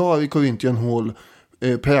de gör i Corinthian Hall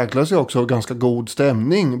präglas ju också av ganska god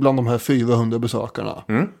stämning bland de här 400 besökarna.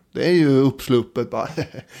 Mm. Det är ju uppsluppet bara.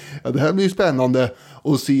 Ja, det här blir ju spännande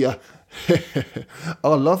att se.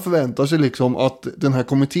 Alla förväntar sig liksom att den här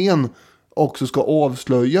kommittén också ska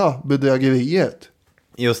avslöja bedrägeriet.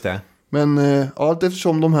 Just det. Men allt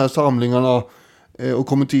eftersom de här samlingarna och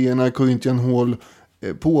kommittéerna i Corinthian Hall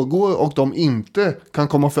pågår och de inte kan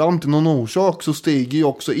komma fram till någon orsak, så stiger ju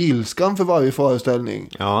också ilskan för varje föreställning.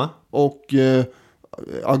 Ja. Och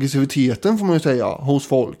aggressiviteten får man ju säga hos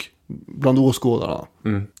folk bland åskådarna.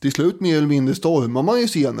 Mm. Till slut mer eller mindre stormar man ju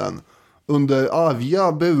scenen under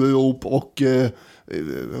arga burop och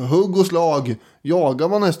hugg och slag jagar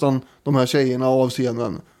man nästan de här tjejerna av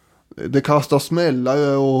scenen. Det kastas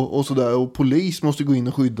smällare och sådär, och polis måste gå in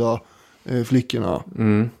och skydda flickorna.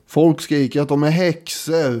 Mm. Folk skriker att de är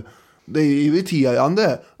häxor. Det är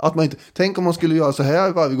irriterande att man inte... Tänk om man skulle göra så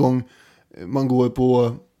här varje gång man går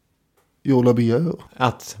på Joe Labero.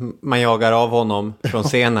 Att man jagar av honom från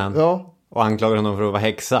scenen Ja. och anklagar honom för att vara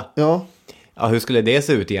häxa. Ja, Ja, hur skulle det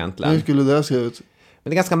se ut egentligen? hur skulle det se ut?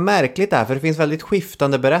 Men det är ganska märkligt det här, för det finns väldigt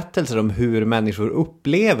skiftande berättelser om hur människor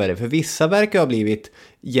upplever det. För vissa verkar ha blivit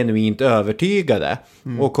genuint övertygade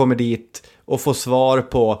och kommer dit och får svar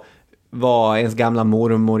på vad ens gamla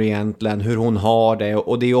mormor egentligen, hur hon har det.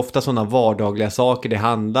 Och det är ofta sådana vardagliga saker det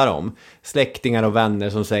handlar om. Släktingar och vänner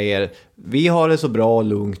som säger, vi har det så bra och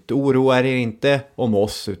lugnt, oroa er inte om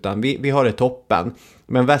oss utan vi har det toppen.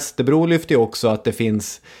 Men Västerbro lyfter ju också att det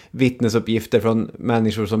finns vittnesuppgifter från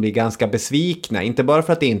människor som blir ganska besvikna. Inte bara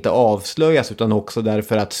för att det inte avslöjas utan också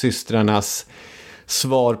därför att systrarnas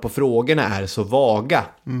svar på frågorna är så vaga.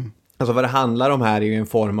 Alltså vad det handlar om här är ju en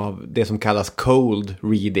form av det som kallas cold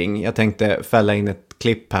reading. Jag tänkte fälla in ett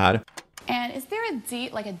klipp här. And is there a D,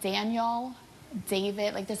 like a Daniel,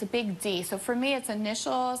 David, like there's a big D. So for me it's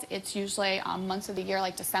initials. It's usually months of the year,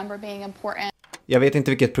 like December being important. Jag vet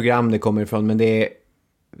inte vilket program det kommer ifrån, men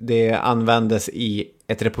det användes i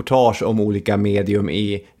ett reportage om olika medium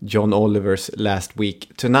i John Olivers Last Week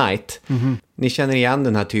Tonight. Ni känner igen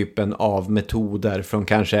den här typen av metoder från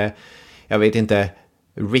kanske, jag vet inte,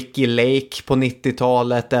 Ricky Lake på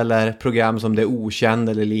 90-talet eller program som Det Okänd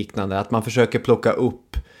eller liknande. Att man försöker plocka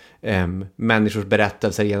upp människors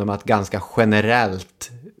berättelser genom att ganska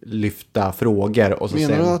generellt lyfta frågor. Och så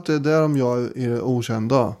Menar du att det är där de gör i Det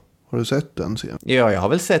Okända? Har du sett den serien? Ja, jag har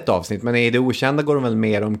väl sett avsnitt, men i Det Okända går de väl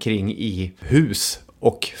mer omkring i hus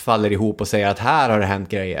och faller ihop och säger att här har det hänt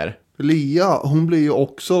grejer. Lia, hon blir ju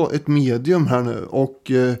också ett medium här nu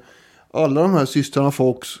och alla de här systrarna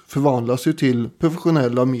Fox förvandlas ju till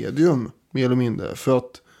professionella medium mer eller mindre för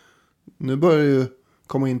att nu börjar ju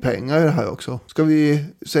komma in pengar i det här också. Ska vi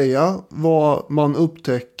säga vad man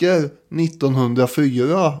upptäcker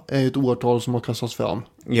 1904 är ett årtal som har kastats fram?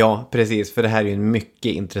 Ja, precis, för det här är ju en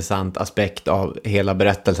mycket intressant aspekt av hela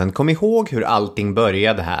berättelsen. Kom ihåg hur allting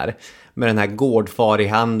började här med den här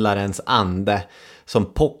gårdfarihandlarens ande som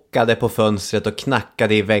pockade på fönstret och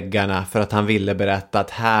knackade i väggarna för att han ville berätta att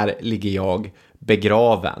här ligger jag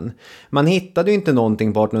begraven. Man hittade ju inte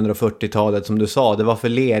någonting på 1840-talet som du sa. Det var för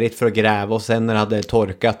lerigt för att gräva och sen när det hade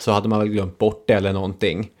torkat så hade man väl glömt bort det eller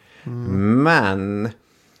någonting. Men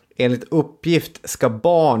enligt uppgift ska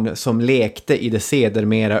barn som lekte i det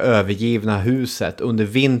sedermera övergivna huset under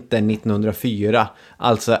vintern 1904,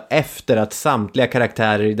 alltså efter att samtliga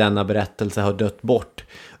karaktärer i denna berättelse har dött bort,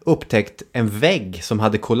 upptäckt en vägg som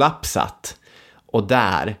hade kollapsat. Och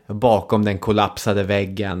där, bakom den kollapsade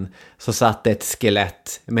väggen, så satt ett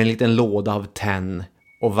skelett med en liten låda av tenn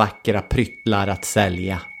och vackra pryttlar att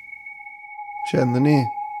sälja. Känner ni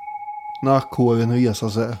nackhåren resa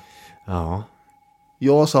sig? Ja.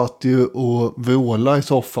 Jag satt ju och vrålade i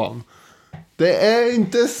soffan. Det är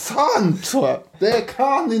inte sant, så. Det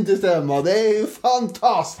kan inte stämma. Det är ju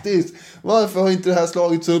fantastiskt. Varför har inte det här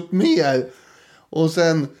slagits upp mer? Och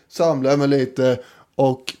sen samlade jag mig lite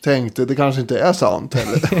och tänkte det kanske inte är sant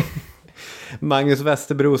heller. Magnus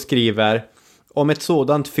Västerbro skriver: om ett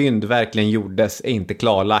sådant fynd verkligen gjordes är inte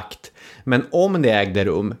klarlagt. Men om det ägde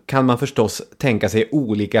rum kan man förstås tänka sig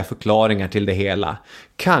olika förklaringar till det hela.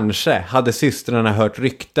 Kanske hade systrarna hört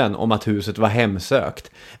rykten om att huset var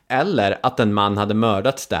hemsökt. Eller att en man hade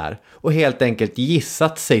mördats där och helt enkelt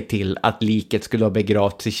gissat sig till att liket skulle ha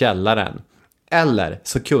begravts i källaren. Eller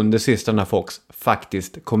så kunde systrarna Fox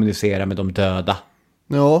faktiskt kommunicera med de döda.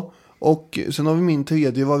 Ja, och sen har vi min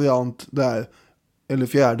tredje variant där. Eller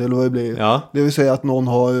fjärde, eller vad det blir. Ja. Det vill säga att någon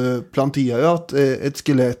har planterat ett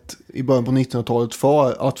skelett i början på 1900-talet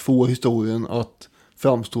för att få historien att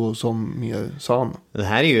framstå som mer sann. Det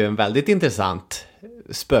här är ju en väldigt intressant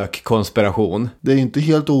spökkonspiration. Det är inte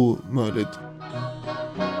helt omöjligt.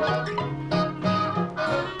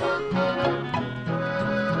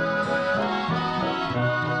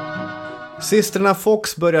 Systrarna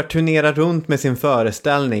Fox börjar turnera runt med sin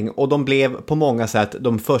föreställning och de blev på många sätt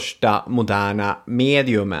de första moderna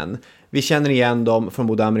mediumen. Vi känner igen dem från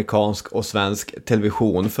både amerikansk och svensk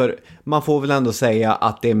television, för man får väl ändå säga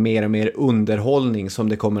att det är mer och mer underhållning som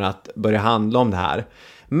det kommer att börja handla om det här.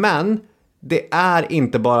 Men det är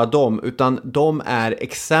inte bara dem, utan de är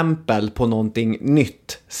exempel på någonting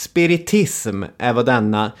nytt. Spiritism är vad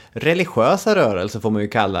denna religiösa rörelse, får man ju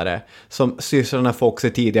kalla det, som systrarna Fox är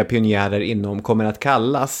tidiga pionjärer inom, kommer att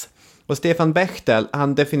kallas. Och Stefan Bechtel,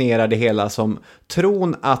 han definierar det hela som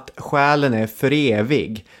tron att själen är för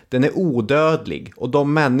evig, den är odödlig och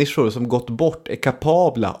de människor som gått bort är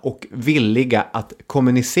kapabla och villiga att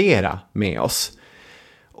kommunicera med oss.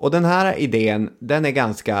 Och den här idén, den är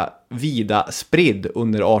ganska vida spridd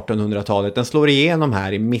under 1800-talet. Den slår igenom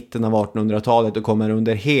här i mitten av 1800-talet och kommer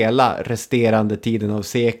under hela resterande tiden av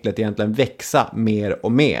seklet egentligen växa mer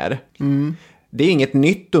och mer. Det är inget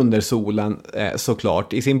nytt under solen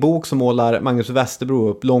såklart. I sin bok så målar Magnus Westerbro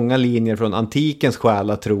upp långa linjer från antikens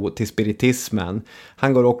själatro till spiritismen.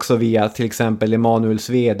 Han går också via till exempel Emanuel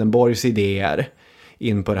Swedenborgs idéer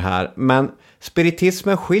in på det här. Men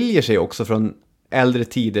spiritismen skiljer sig också från äldre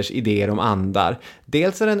tiders idéer om andar.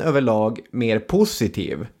 Dels är den överlag mer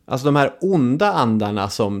positiv. Alltså de här onda andarna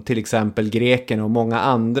som till exempel grekerna och många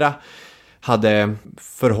andra hade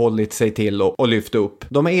förhållit sig till och lyft upp.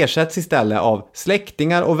 De ersätts istället av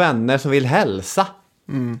släktingar och vänner som vill hälsa.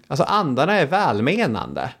 Alltså andarna är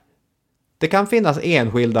välmenande. Det kan finnas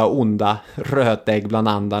enskilda onda rötägg bland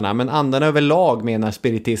andarna, men andarna överlag, menar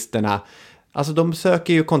spiritisterna, alltså de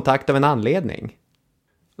söker ju kontakt av en anledning.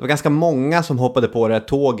 Det var ganska många som hoppade på det här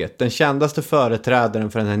tåget. Den kändaste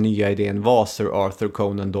företrädaren för den här nya idén var Sir Arthur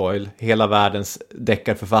Conan Doyle, hela världens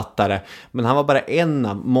deckarförfattare. Men han var bara en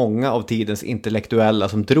av många av tidens intellektuella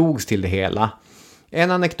som drogs till det hela.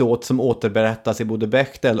 En anekdot som återberättas i både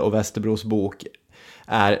Bechdel och Westerbros bok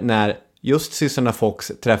är när just systrarna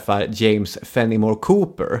Fox träffar James Fenimore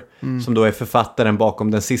Cooper, som då är författaren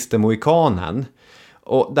bakom Den sista mohikanen.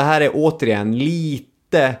 Och det här är återigen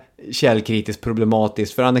lite källkritiskt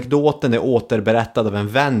problematiskt, för anekdoten är återberättad av en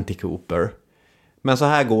vän till Cooper. Men så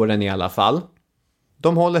här går den i alla fall.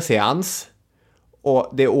 De håller seans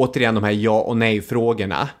och det är återigen de här ja- och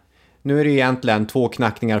nej-frågorna. Nu är det egentligen 2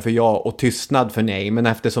 knackningar för ja och tystnad för nej, men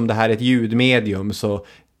eftersom det här är ett ljudmedium så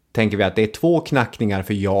tänker vi att det är 2 knackningar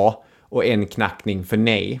för ja och 1 knackning för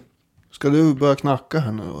nej. Ska du börja knacka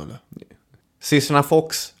här nu eller? Systrarna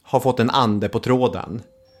Fox har fått en ande på tråden.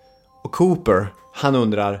 Och Cooper, han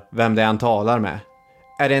undrar vem det är han talar med.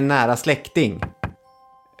 Är det en nära släkting?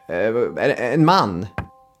 En man?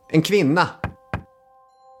 En kvinna?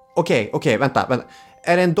 Okej, vänta.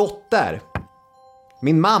 Är det en dotter?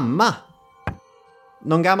 Min mamma?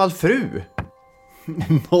 Någon gammal fru?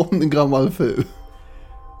 Någon gammal fru?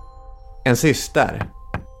 En syster?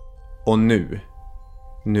 Och nu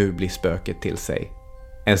blir spöket till sig.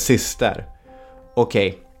 En syster?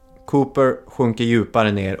 Okej. Cooper sjunker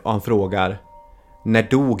djupare ner och han frågar: när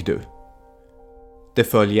dog du? Det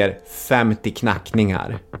följer 50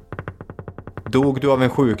 knackningar. Dog du av en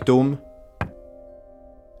sjukdom?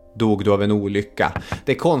 Dog du av en olycka?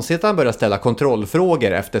 Det är konstigt att han börjar ställa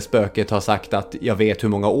kontrollfrågor efter spöket har sagt att jag vet hur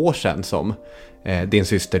många år sedan som din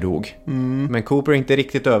syster dog. Men Cooper är inte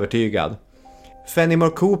riktigt övertygad. Fenimore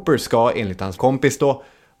Cooper ska enligt hans kompis då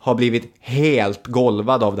ha blivit helt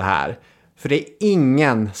golvad av det här. För det är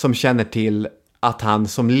ingen som känner till att han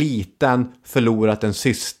som liten förlorat en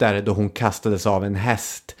syster då hon kastades av en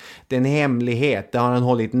häst. Det är en hemlighet, det har han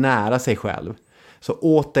hållit nära sig själv. Så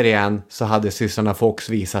återigen så hade systrarna Fox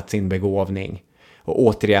visat sin begåvning. Och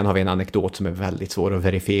återigen har vi en anekdot som är väldigt svår att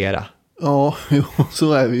verifiera. Ja, jo,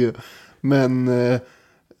 så är vi ju. Men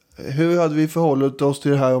hur hade vi förhållit oss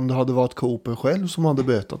till det här om det hade varit Cooper själv som hade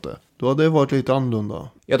berättat det? Då hade det varit lite annorlunda.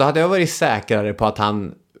 Ja, då hade jag varit säkrare på att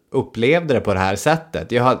han upplevde det på det här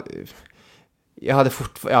sättet. Jag hade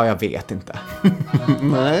fortfarande... Ja, jag vet inte.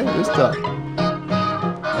 Nej, just det.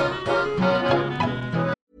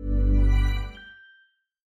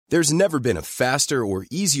 There's never been a faster or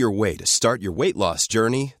easier way to start your weight loss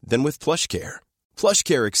journey than with PlushCare.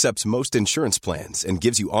 PlushCare accepts most insurance plans and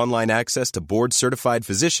gives you online access to board-certified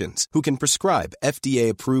physicians who can prescribe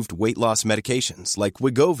FDA-approved weight loss medications like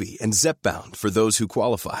Wegovy and Zepbound for those who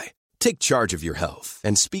qualify. Take charge of your health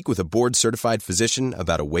and speak with a board-certified physician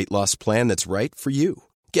about a weight loss plan that's right for you.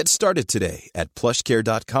 Get started today at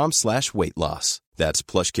plushcare.com/weightloss. That's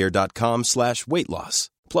plushcare.com/weightloss.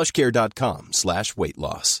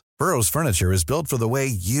 plushcare.com/weightloss. Burrow's furniture is built for the way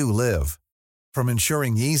you live. From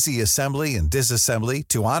ensuring easy assembly and disassembly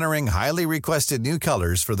to honoring highly requested new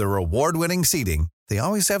colors for their award-winning seating, they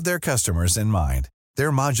always have their customers in mind.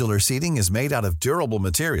 Their modular seating is made out of durable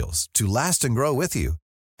materials to last and grow with you.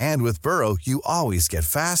 And with Burrow, you always get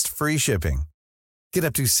fast, free shipping. Get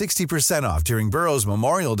up to 60% off during Burrow's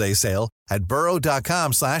Memorial Day sale at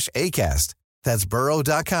burrow.com/ACAST. That's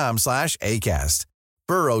burrow.com/ACAST.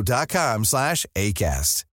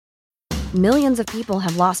 burrow.com/ACAST. Millions of people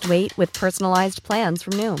have lost weight with personalized plans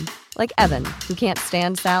from Noom. Like Evan, who can't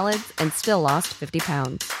stand salads and still lost 50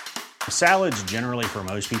 pounds. Salads generally for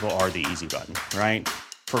most people are the easy button, right?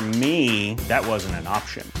 For me, that wasn't an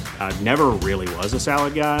option. I never really was a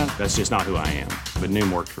salad guy. That's just not who I am. But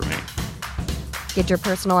Noom worked for me. Get your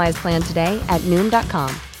personalized plan today at Noom.com.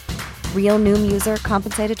 Real Noom user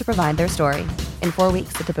compensated to provide their story. In 4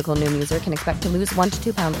 weeks, the typical Noom user can expect to lose 1 to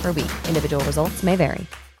 2 pounds per week. Individual results may vary.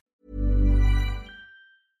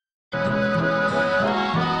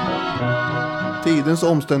 Tidens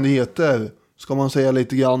omständigheter ska man säga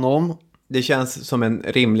lite grann om. Det känns som en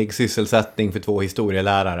rimlig sysselsättning för 2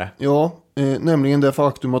 historielärare. Ja, nämligen det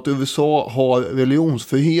faktum att USA har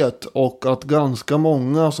religionsfrihet och att ganska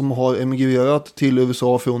många som har emigrerat till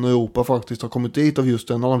USA från Europa faktiskt har kommit dit av just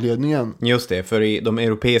den anledningen. Just det, för i de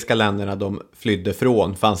europeiska länderna de flydde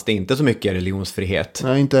från fanns det inte så mycket religionsfrihet.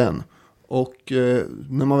 Nej, inte än. Och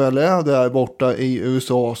när man väl är där borta i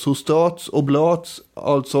USA så stöts och blöts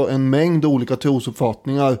alltså en mängd olika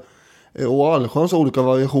trosuppfattningar och allsköns olika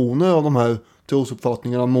variationer av de här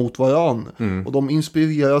trosuppfattningarna mot varann. Och de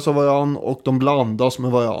inspireras av varann och de blandas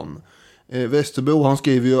med varann. Westerbro, han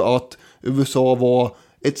skriver ju att USA var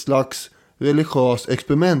ett slags religiös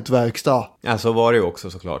experimentverkstad. Ja, så var det ju också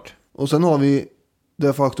såklart. Och sen har vi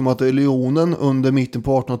det faktum att religionen under mitten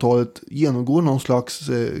på 1800-talet genomgår någon slags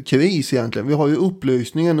kris egentligen. Vi har ju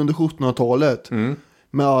upplysningen under 1700-talet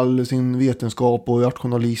med all sin vetenskap och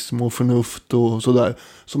rationalism och förnuft och sådär,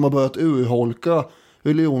 som har börjat urholka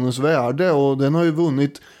religionens värde, och den har ju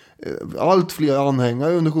vunnit allt fler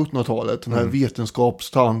anhängare under 1700-talet, den här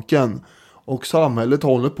vetenskapstanken. Och samhället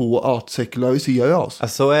håller på att sekulariseras. Ja,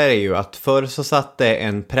 så är det ju, att förr så satte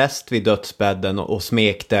en präst vid dödsbädden och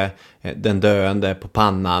smekte den döende på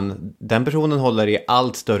pannan. Den personen håller i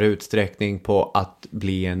allt större utsträckning på att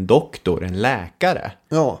bli en doktor, en läkare.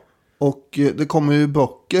 Ja, och det kommer ju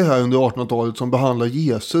böcker här under 1800-talet som behandlar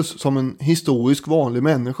Jesus som en historisk vanlig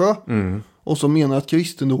människa. Och som menar att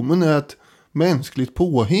kristendomen är ett mänskligt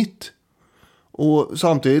påhitt. Och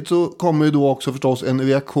samtidigt så kommer ju då också förstås en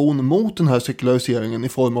reaktion mot den här sekulariseringen i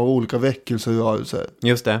form av olika väckelserörelser.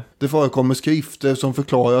 Just det. Det förekommer skrifter som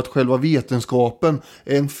förklarar att själva vetenskapen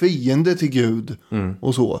är en fiende till Gud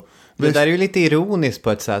och så. Det där är ju lite ironiskt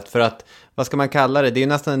på ett sätt, för att, vad ska man kalla det? Det är ju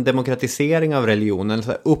nästan en demokratisering av religionen. Så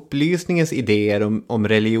här, upplysningens idéer om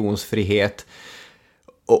religionsfrihet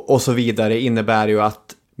och så vidare innebär ju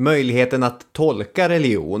att möjligheten att tolka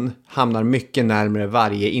religion hamnar mycket närmare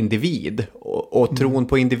varje individ. Och tron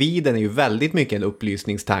på individen är ju väldigt mycket en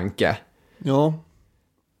upplysningstanke. Ja,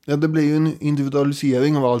 det blir ju en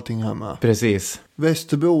individualisering av allting här med. Precis.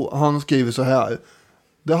 Westerbro, han skriver så här: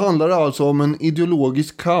 det handlar alltså om en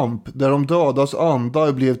ideologisk kamp där de dödas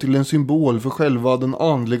andar blev till en symbol för själva den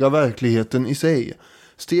andliga verkligheten i sig.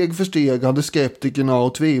 Steg för steg hade skeptikerna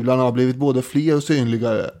och tvivlarna blivit både fler och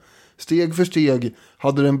synligare. Steg för steg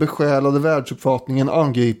hade den besjälade världsuppfattningen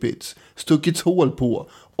angripits, stuckits hål på,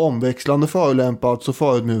 omväxlande förolämpats och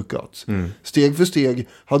förödmjukats. Steg för steg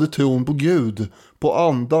hade tron på Gud, på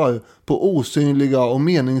andar, på osynliga och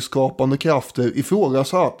meningsskapande krafter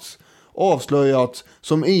ifrågasatts, avslöjats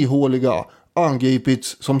som ihåliga,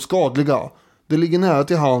 angripits som skadliga. Det ligger nära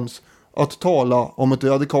till hands att tala om ett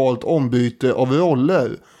radikalt ombyte av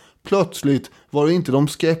roller. Plötsligt var det inte de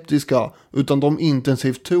skeptiska utan de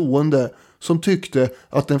intensivt troende som tyckte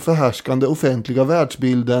att den förhärskande offentliga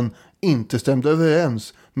världsbilden inte stämde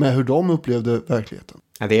överens med hur de upplevde verkligheten.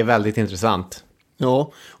 Ja, det är väldigt intressant.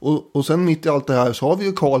 Ja, och sen mitt i allt det här så har vi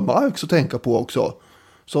ju Karl Marx att tänka på också.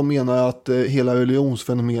 Som menar att hela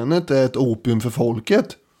religionsfenomenet är ett opium för folket.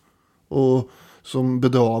 Och som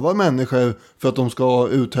bedövar människor för att de ska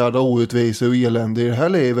uthärda orättvisor och elände i det här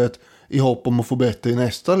livet i hopp om att få bättre i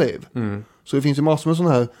nästa liv. Så det finns ju massor med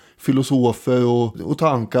sådana här filosofer och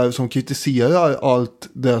tankar som kritiserar allt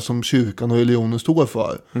det som kyrkan och religionen står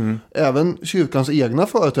för. Även kyrkans egna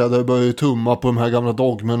företrädare börjar ju tumma på de här gamla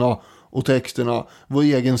dogmerna och texterna. Vår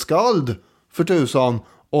egen skald för tusan,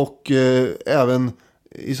 och även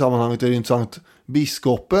i sammanhanget är det intressant,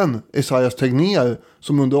 biskopen Esaias Tegnér,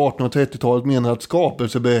 som under 1830-talet menar att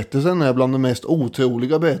skapelseberättelsen är bland de mest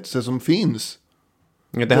otroliga berättelser som finns.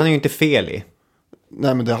 Ja, det har han ju inte fel i.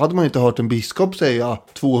 Nej, men det hade man inte hört en biskop säga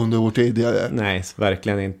 200 år tidigare. Nej,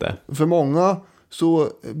 verkligen inte. För många så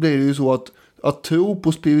blir det ju så att tro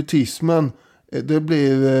på spiritismen, det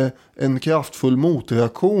blir en kraftfull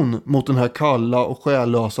motreaktion mot den här kalla och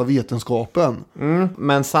själlösa vetenskapen.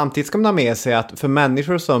 Men samtidigt ska man ha med sig att för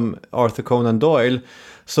människor som Arthur Conan Doyle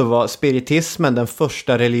så var spiritismen den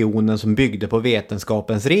första religionen som byggde på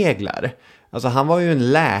vetenskapens regler. Alltså han var ju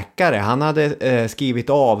en läkare, han hade skrivit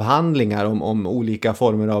avhandlingar om olika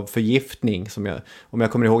former av förgiftning. Om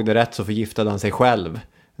jag kommer ihåg det rätt så förgiftade han sig själv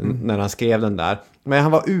när han skrev den där. Men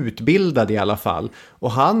han var utbildad i alla fall.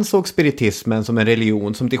 Och han såg spiritismen som en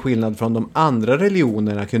religion som till skillnad från de andra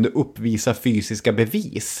religionerna kunde uppvisa fysiska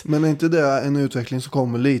bevis. Men är inte det en utveckling som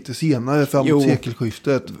kommer lite senare framåt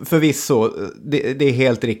sekelskiftet? Förvisso, det är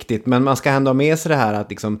helt riktigt. Men man ska ändå ha med sig det här att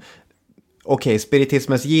liksom, okej,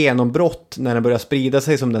 spiritismens genombrott när den börjar sprida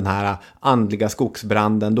sig som den här andliga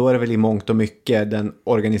skogsbranden, då är det väl i mångt och mycket den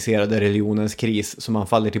organiserade religionens kris som man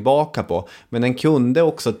faller tillbaka på. Men den kunde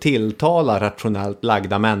också tilltala rationellt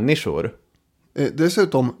lagda människor.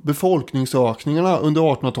 Dessutom, befolkningsökningarna under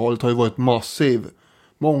 1800-talet har ju varit massiv.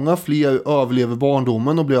 Många fler överlever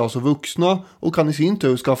barndomen och blir alltså vuxna och kan i sin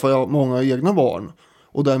tur skaffa många egna barn.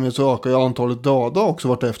 Och därmed så ökar ju antalet döda också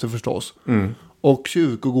vartefter förstås. Och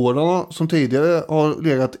kyrkogårdarna som tidigare har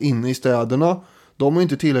legat inne i städerna, de är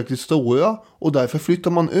inte tillräckligt stora och därför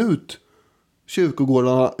flyttar man ut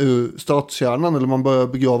kyrkogårdarna ur stadskärnan, eller man börjar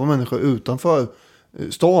begrava människor utanför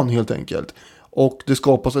stan helt enkelt. Och det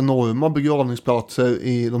skapas enorma begravningsplatser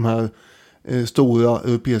i de här stora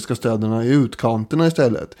europeiska städerna i utkanterna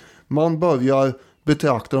istället. Man börjar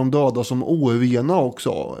betrakta de döda som orena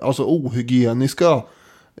också, alltså ohygieniska.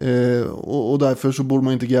 Och därför så borde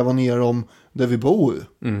man inte gräva ner dem där vi bor.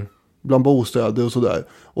 Bland bostäder och sådär.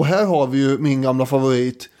 Och här har vi ju min gamla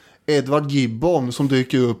favorit Edward Gibbon som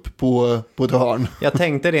dyker upp på ett hörn. Jag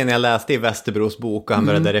tänkte det när jag läste i Västerbros bok och han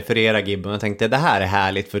började referera Gibbon. Jag tänkte, det här är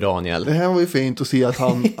härligt för Daniel. Det här var ju fint att se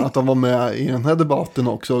att han var med i den här debatten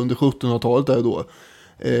också under 1700-talet där då.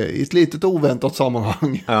 I ett litet oväntat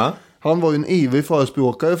sammanhang. Ja. Han var ju en ivrig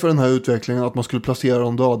förespråkare för den här utvecklingen att man skulle placera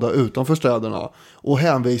de döda utanför städerna. Och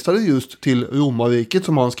hänvisade just till romarriket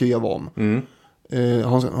som han skrev om.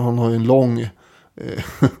 Han har ju en lång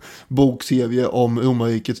bokserie om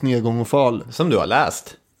romarrikets nedgång och fall. Som du har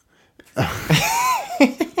läst.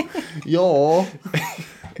 Ja,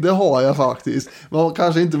 det har jag faktiskt. Man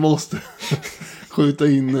kanske inte måste skjuta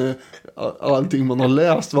in allting man har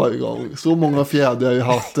läst varje gång. Så många fjädrar i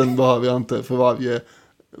hatten behöver jag inte för varje.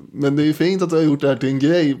 Men det är ju fint att du har gjort det här till en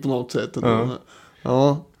grej på något sätt.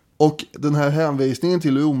 Ja. Och den här hänvisningen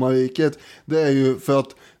till romarriket, det är ju för att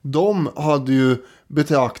de hade ju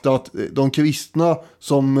betraktat de kristna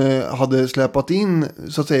som hade släpat in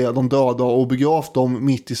så att säga de döda och begravt dem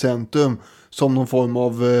mitt i centrum som någon form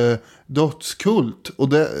av dödskult. Och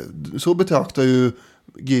så betraktar ju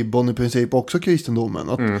Gibbon i princip också kristendomen.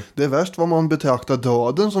 Att det är värst vad man betraktar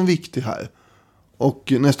döden som viktig här.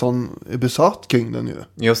 Och nästan är besatt kring den ju.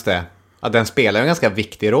 Just det. Ja, den spelar en ganska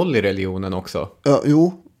viktig roll i religionen också. Ja,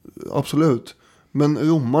 jo, absolut. Men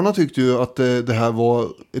romarna tyckte ju att det här var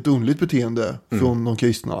ett underligt beteende från de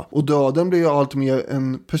kristna. Och döden blev ju allt mer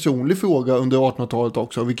en personlig fråga under 1800-talet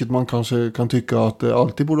också. Vilket man kanske kan tycka att det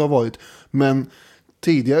alltid borde ha varit. Men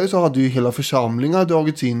tidigare så hade ju hela församlingar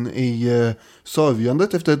dragits in i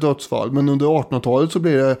sörjandet efter ett dödsfall. Men under 1800-talet så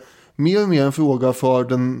blev det mer och mer en fråga för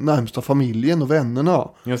den närmsta familjen och vännerna.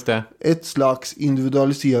 Just det. Ett slags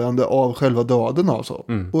individualiserande av själva döden alltså.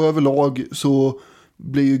 Och överlag så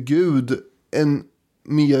blir ju Gud en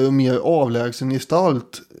mer och mer avlägsen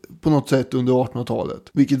gestalt på något sätt under 1800-talet.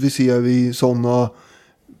 Vilket vi ser i sådana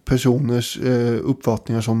personers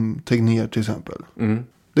uppfattningar som Tegnér till exempel.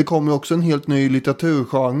 Det kommer också en helt ny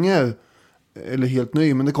litteraturgenre. Eller helt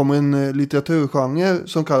ny, men det kommer en litteraturgenre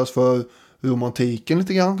som kallas för romantiken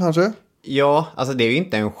lite grann kanske. Ja, alltså det är ju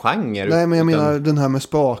inte en genre. Nej, men jag menar den här med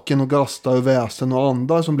spaken och gastar och väsen och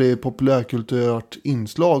andar som blir populärkulturellt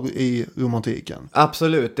inslag i romantiken.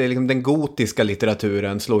 Absolut, det är liksom den gotiska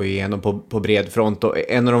litteraturen slår igenom på bred front. Och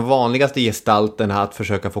en av de vanligaste gestalterna att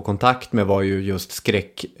försöka få kontakt med var ju just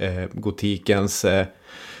skräckgotikens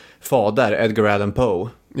fader, Edgar Allan Poe.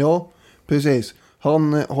 Ja, precis.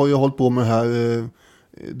 Han har ju hållit på med det här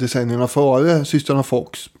decennierna före systrarna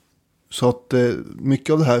Fox. Så att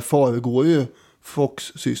mycket av det här föregår ju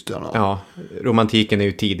Fox-systrarna. Ja, romantiken är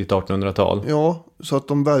ju tidigt 1800-tal. Ja, så att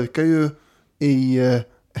de verkar ju i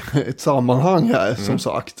ett sammanhang här som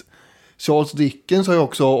sagt. Charles Dickens har ju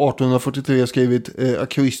också 1843 skrivit A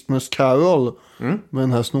Christmas Carol med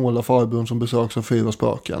den här snåla farbrorn som besöks av 4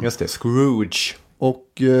 spöken. Just det, Scrooge.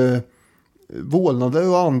 Och vålnader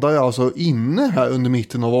och andar är alltså inne här under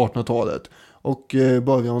mitten av 1800-talet. Och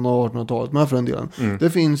början av 1800-talet med för den delen. Det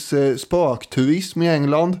finns spökturism i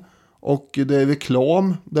England. Och det är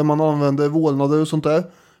reklam där man använder vålnader och sånt där.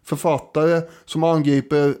 Författare som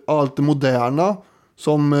angriper allt det moderna.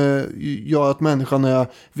 Som gör att människan är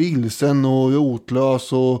vilsen och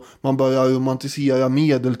rotlös. Och man börjar romantisera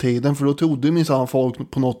medeltiden. För då trodde minsann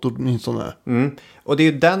folk på något åtminstone. Och det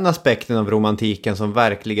är ju den aspekten av romantiken som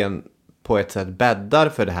verkligen på ett sätt bäddar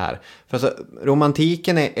för det här. För alltså,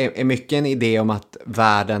 romantiken är mycket en idé om att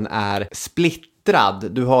världen är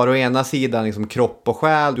splittrad. Du har å ena sidan liksom kropp och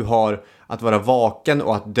själ, du har att vara vaken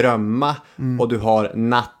och att drömma och du har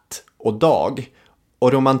natt och dag.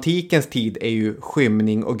 Och romantikens tid är ju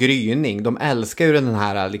skymning och gryning. De älskar ju den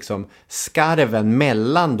här liksom skarven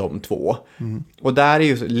mellan de två. Och där är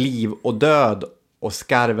ju liv och död och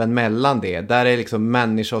skarven mellan det. Där är liksom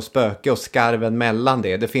människa och spöke och skarven mellan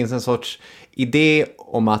det. Det finns en sorts idé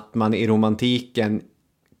om att man i romantiken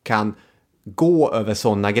kan gå över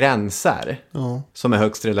sådana gränser som är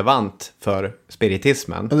högst relevant för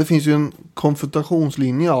spiritismen. Ja, det finns ju en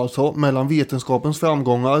konfrontationslinje alltså mellan vetenskapens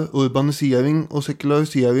framgångar, urbanisering och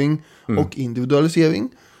sekularisering och individualisering.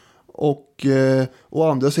 Och å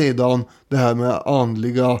andra sidan det här med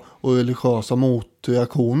andliga och religiösa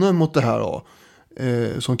motreaktioner mot det här då,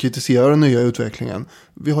 som kritiserar den nya utvecklingen.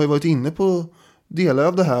 Vi har ju varit inne på delar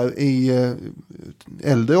av det här i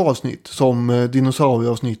äldre avsnitt som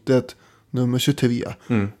dinosaurieavsnittet nummer 23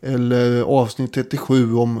 eller avsnitt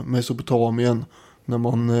 37 om Mesopotamien, när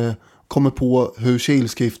man kommer på hur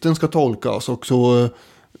kilskriften ska tolkas, och så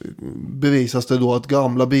bevisas det då att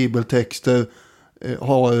gamla bibeltexter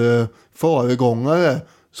har föregångare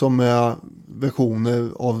som är versioner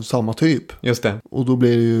av samma typ. Just det. Och då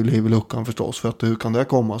blir det ju liv i luckan förstås, för att hur kan det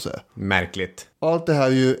komma sig? Märkligt. Allt det här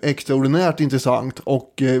är ju extraordinärt intressant,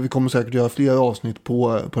 och vi kommer säkert göra fler avsnitt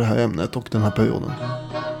på det här ämnet och den här perioden.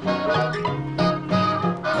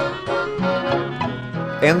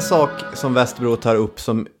 En sak som Westerbro tar upp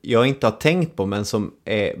som jag inte har tänkt på, men som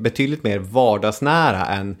är betydligt mer vardagsnära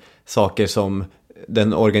än saker som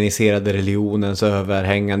den organiserade religionens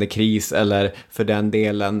överhängande kris, eller för den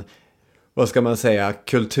delen, vad ska man säga,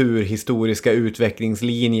 kulturhistoriska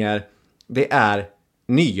utvecklingslinjer, det är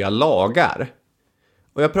nya lagar.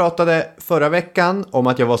 Och jag pratade förra veckan om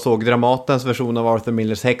att jag såg Dramatens version av Arthur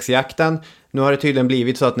Millers Häxjakten. Nu har det tydligen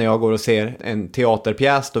blivit så att när jag går och ser en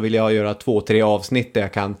teaterpjäs, då vill jag göra 2-3 avsnitt där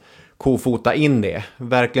jag kan kofota in det.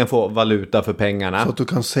 Verkligen få valuta för pengarna. Så att du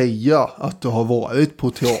kan säga att du har varit på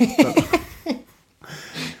teatern.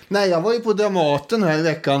 Nej, jag var ju på Dramaten här i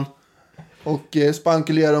veckan och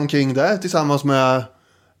spankulerade omkring där tillsammans med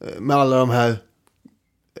alla de här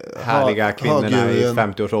härliga kvinnorna i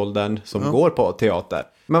 50-årsåldern som går på teater.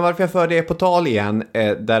 Men varför jag för det på tal igen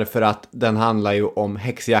är därför att den handlar ju om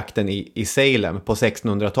häxjakten i Salem på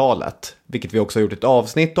 1600-talet. Vilket vi också har gjort ett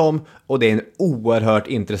avsnitt om, och det är en oerhört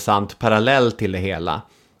intressant parallell till det hela.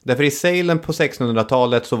 Därför i Salem på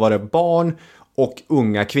 1600-talet så var det barn och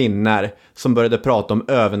unga kvinnor som började prata om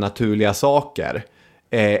övernaturliga saker.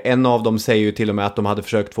 En av dem säger ju till och med att de hade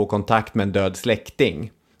försökt få kontakt med en död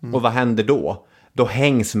släkting. Och vad händer då? Då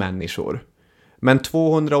hängs människor. Men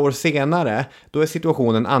 200 år senare, då är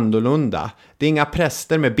situationen annorlunda. Det är inga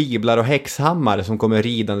präster med biblar och häxhammare som kommer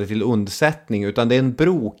ridande till undsättning, utan det är en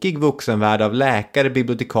brokig vuxenvärld av läkare,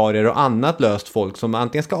 bibliotekarier och annat löst folk som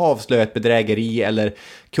antingen ska avslöja ett bedrägeri eller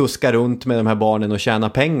kuska runt med de här barnen och tjäna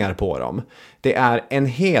pengar på dem. Det är en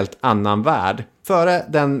helt annan värld. Före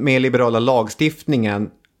den mer liberala lagstiftningen,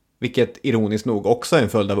 vilket ironiskt nog också är en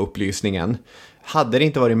följd av upplysningen, hade det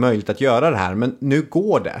inte varit möjligt att göra det här, men nu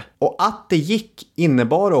går det. Och att det gick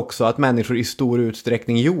innebar också att människor i stor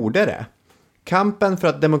utsträckning gjorde det. Kampen för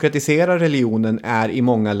att demokratisera religionen är i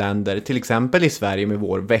många länder, till exempel i Sverige med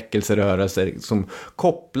vår väckelserörelse, som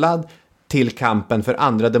kopplad till kampen för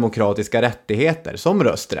andra demokratiska rättigheter, som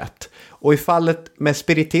rösträtt. Och i fallet med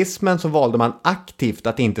spiritismen så valde man aktivt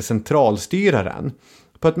att inte centralstyra den.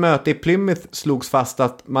 På ett möte i Plymouth slogs fast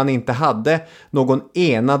att man inte hade någon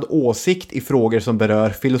enad åsikt i frågor som berör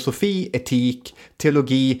filosofi, etik,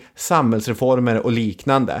 teologi, samhällsreformer och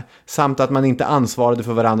liknande. Samt att man inte ansvarade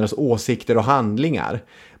för varandras åsikter och handlingar.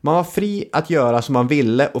 Man var fri att göra som man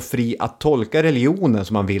ville och fri att tolka religionen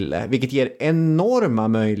som man ville. Vilket ger enorma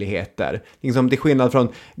möjligheter. Liksom till skillnad från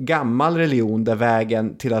gammal religion där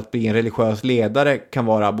vägen till att bli en religiös ledare kan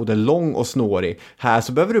vara både lång och snårig. Här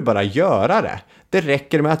så behöver du bara göra det. Det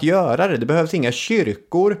räcker med att göra det. Det behövs inga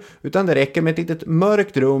kyrkor, utan det räcker med ett litet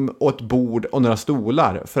mörkt rum och ett bord och några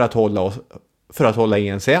stolar för att hålla i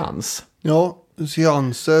en seans. Ja,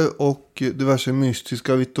 seanser och diverse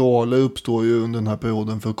mystiska ritualer uppstår ju under den här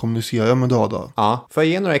perioden för att kommunicera med döda. Ja, får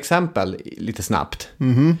jag ge några exempel lite snabbt?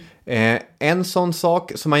 En sån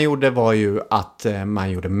sak som man gjorde var ju att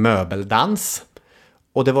man gjorde möbeldans.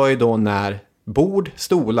 Och det var ju då när bord,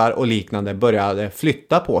 stolar och liknande började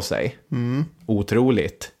flytta på sig.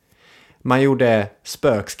 Otroligt. Man gjorde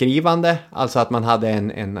spökskrivande, alltså att man hade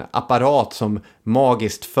en apparat som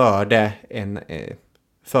magiskt förde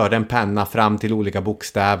en penna fram till olika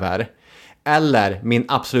bokstäver. Eller, min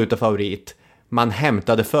absoluta favorit, man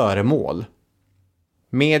hämtade föremål.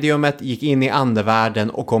 Mediumet gick in i andevärlden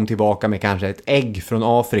och kom tillbaka med kanske ett ägg från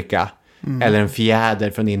Afrika. Eller en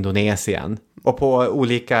fjäder från Indonesien. Och på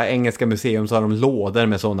olika engelska museum så har de lådor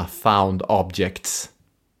med sådana found objects.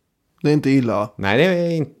 Det är inte illa.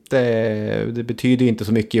 Nej, det betyder inte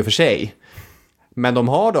så mycket i och för sig. Men de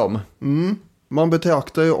har dem. Man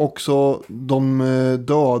betraktar ju också de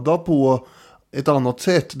döda på ett annat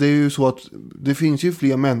sätt. Det är ju så att det finns ju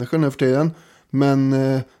fler människor nu för tiden. Men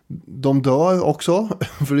de dör också,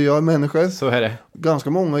 för det gör människor. Så är det. Ganska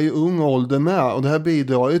många i ung ålder med. Och det här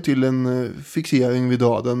bidrar ju till en fixering vid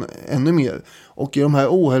döden ännu mer. Och i de här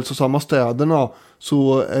ohälsosamma städerna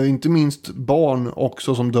så är det inte minst barn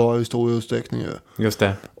också som dör i stor utsträckning. Just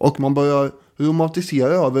det. Och man börjar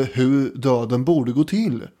romantisera över hur döden borde gå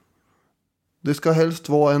till. Det ska helst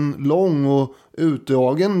vara en lång och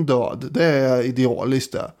utdragen död. Det är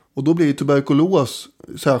idealiskt det. Och då blir tuberkulos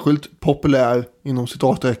särskilt populär inom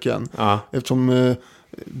citattecken. Ja. Eftersom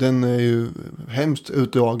den är ju hemskt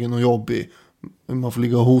utdragen och jobbig. Man får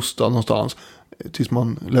ligga och hosta någonstans tills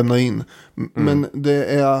man lämnar in. Men det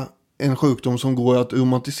är en sjukdom som går att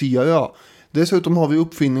romantisera. Dessutom har vi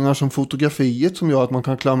uppfinningar som fotografiet som gör att man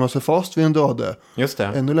kan klamra sig fast vid en döde. Just det.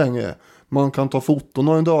 Ännu längre. Man kan ta foton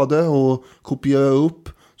av en döde och kopiera upp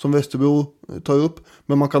som Västerbro tar upp.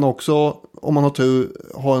 Men man kan också, om man har tur,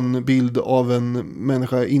 ha en bild av en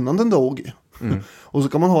människa innan den dog. Och så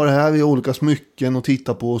kan man ha det här i olika smycken och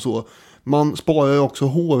titta på och så. Man sparar också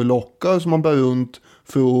hårlockar som man bär runt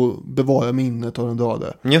för att bevara minnet av den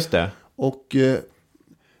döde. Just det. Och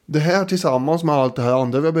det här tillsammans med allt det här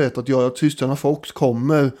andra vi har berättat gör att systrarna Fox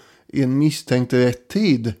kommer i en misstänkt rätt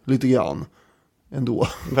tid lite grann ändå.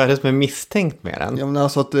 Vad är det som är misstänkt med den? Jag menar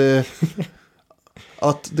alltså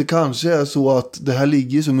att det kanske är så att det här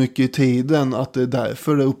ligger så mycket i tiden att det är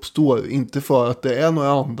därför det uppstår. Inte för att det är några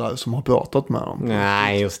andra som har pratat med dem.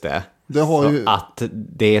 Nej, just det. Det har så ju... att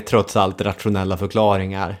det är trots allt rationella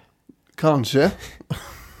förklaringar. Kanske.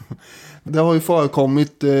 Det har ju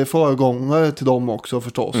förekommit föregångare till dem också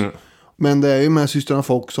förstås. Men det är ju med systrarna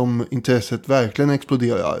Fox som intresset verkligen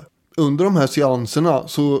exploderar. Under de här seanserna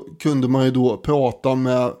så kunde man ju då prata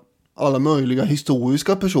med alla möjliga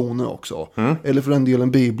historiska personer också. Eller för den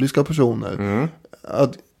delen bibliska personer.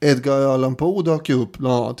 Att Edgar Allan Poe dök upp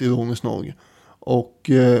bland annat ironiskt nog.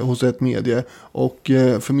 Och hos ett medie. Och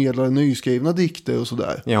förmedlade nyskrivna dikter och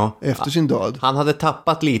sådär. Ja. Efter sin död. Han hade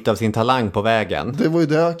tappat lite av sin talang på vägen. Det var ju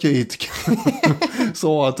där kritiken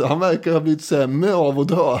sa att han verkar ha blivit sämre av att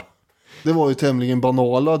dö. Det var ju tämligen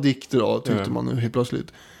banala dikter då, tyckte man nu helt plötsligt.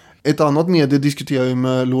 Ett annat medie diskuterar ju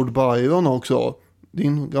med Lord Byron också.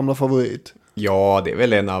 Din gamla favorit. Ja, det är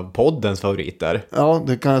väl en av poddens favoriter. Ja,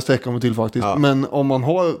 det kan jag sträcka mig till faktiskt. Ja. Men om man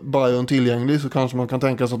har Byron tillgänglig så kanske man kan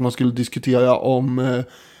tänka sig att man skulle diskutera om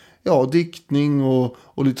diktning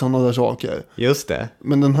och lite sådana där saker. Just det.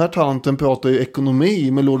 Men den här tanten pratar ju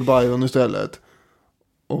ekonomi med Lord Byron istället.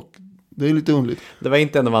 Och det är lite underligt. Det var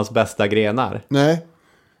inte en av hans bästa grenar. Nej.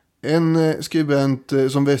 En skribent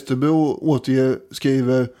som Västerbro återger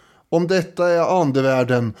skriver: om detta är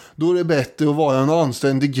andevärlden, då är det bättre att vara en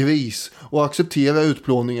anständig gris och acceptera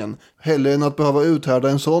utplåningen, hellre än att behöva uthärda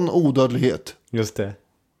en sån odödlighet. Just det.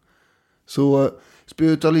 Så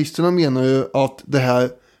spiritualisterna menar ju att det här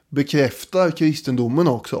bekräftar kristendomen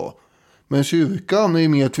också. Men kyrkan är ju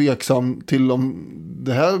mer tveksam till om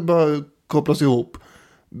det här bör kopplas ihop.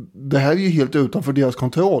 Det här är ju helt utanför deras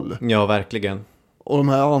kontroll. Ja, verkligen. Och de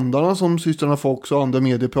här andarna som systrarna Fox och andra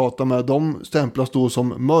medier pratar med, de stämplas då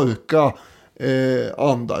som mörka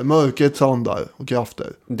andar, mörkrets andar och krafter.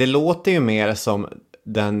 Det låter ju mer som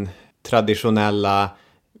den traditionella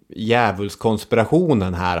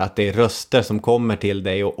djävulskonspirationen här, att det är röster som kommer till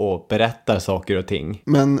dig och berättar saker och ting.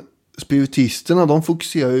 Men spiritisterna, de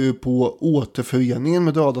fokuserar ju på återföreningen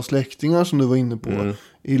med döda släktingar som du var inne på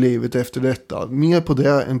i livet efter detta. Mer på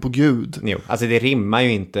det än på Gud. Jo, alltså det rimmar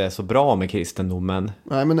ju inte så bra med kristendomen.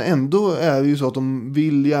 Nej, men ändå är det ju så att de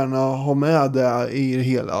vill gärna ha med det i det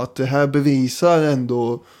hela. Att det här bevisar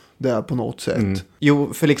ändå det på något sätt.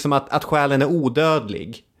 Jo, för liksom att själen är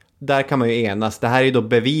odödlig, där kan man ju enas. Det här är ju då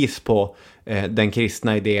bevis på den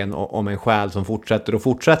kristna idén om en själ som fortsätter och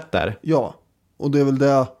fortsätter. Ja, och det är väl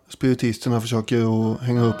det spiritisterna försöker att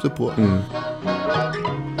hänga upp det på.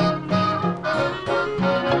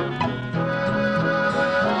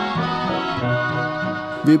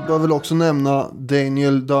 Vi bör väl också nämna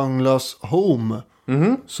Daniel Douglas Home.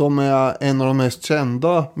 Som är en av de mest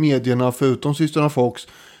kända medierna förutom systrarna Fox.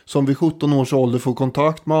 Som vid 17 års ålder får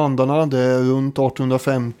kontakt med andarna. Det är runt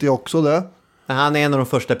 1850 också det. Han är en av de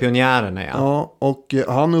första pionjärerna, ja. Ja, och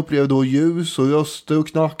han upplever då ljus och röster och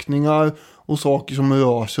knackningar och saker som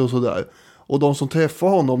rör sig och sådär. Och de som träffar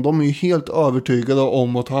honom, de är ju helt övertygade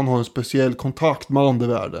om att han har en speciell kontakt med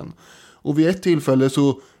andevärlden. Och vid ett tillfälle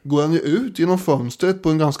så går han ju ut genom fönstret på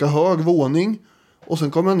en ganska hög våning. Och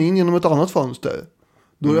sen kommer han in genom ett annat fönster.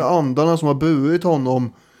 Då är det andarna som har burit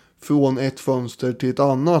honom från ett fönster till ett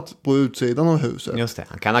annat på utsidan av huset. Just det,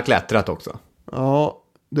 han kan ha klättrat också. Ja,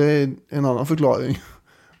 det är en annan förklaring.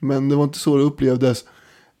 Men det var inte så det upplevdes.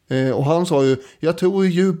 Och han sa ju, jag tror i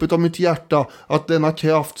djupet av mitt hjärta att denna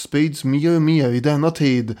kraft sprids mer och mer i denna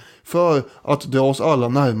tid för att dra oss alla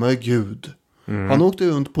närmare Gud. Han åkte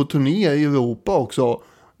runt på turné i Europa också,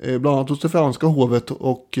 bland annat hos det franska hovet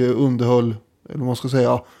och underhöll, eller vad man ska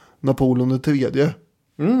säga, Napoleon III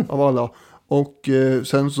av alla. Och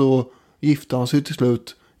sen så gifte han sig till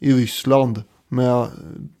slut i Ryssland med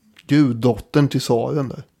guddottern till tsaren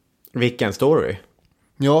där. Vilken story.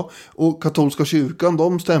 Ja, och katolska kyrkan,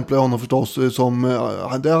 de stämplar honom förstås som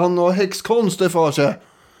där han har häxkonster för sig.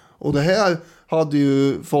 Och det här hade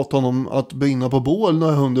ju fått honom att brinna på bål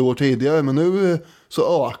några 100 år tidigare. Men nu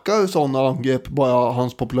så ökar sådana angrepp bara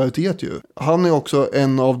hans popularitet ju. Han är också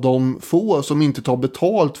en av de få som inte tar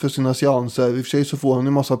betalt för sina seanser. I och för sig så får han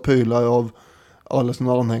en massa prylar av alla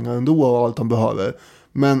sina anhängare ändå och allt han behöver.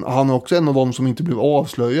 Men han är också en av dem som inte blev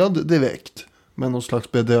avslöjad direkt med någon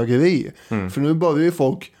slags bedrägeri. För nu börjar ju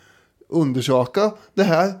folk undersöka det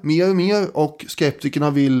här mer och mer och skeptikerna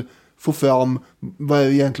vill få fram vad är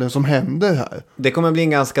det egentligen som händer här. Det kommer bli en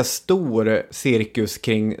ganska stor cirkus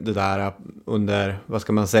kring det där under, vad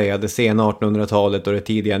ska man säga, det sena 1800-talet och det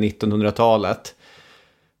tidiga 1900-talet.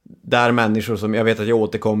 Där människor som, jag vet att jag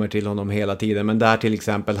återkommer till honom hela tiden, men där till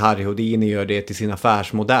exempel Harry Houdini gör det till sin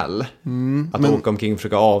affärsmodell. Att åka omkring och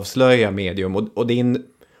försöka avslöja medium.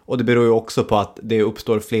 Och det beror ju också på att det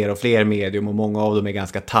uppstår fler och fler medium och många av dem är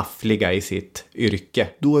ganska taffliga i sitt yrke.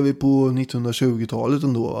 Då är vi på 1920-talet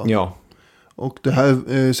ändå, va? Ja. Och det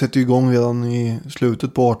här sätter igång redan i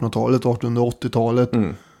slutet på 1800-talet, 1880-talet.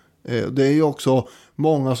 Det är ju också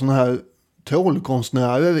många sådana här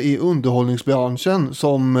trollkonstnärer i underhållningsbranschen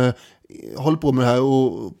som håller på med det här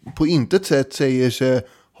och på intet sätt säger sig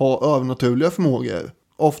ha övernaturliga förmågor.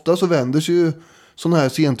 Ofta så vänder sig ju sådana här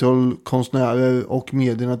scentrollkonstnärer och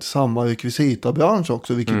medierna till samma rekvisitabransch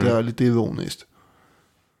också, vilket är lite ironiskt.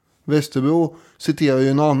 Westerbro citerar ju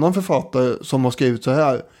en annan författare som har skrivit så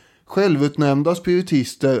här: självutnämnda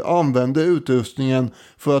spiritister använder utrustningen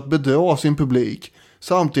för att bedra sin publik,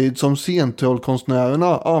 samtidigt som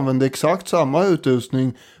scentrollkonstnärerna använder exakt samma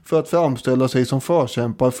utrustning för att framställa sig som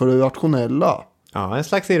förkämpar för det rationella. Ja, en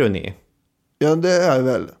slags ironi. Ja, det är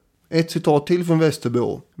väl. Ett citat till från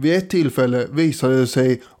Westerbro. Vid ett tillfälle visade det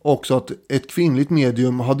sig också att ett kvinnligt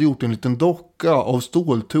medium hade gjort en liten docka av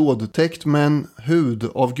ståltråd täckt med en hud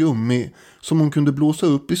av gummi som hon kunde blåsa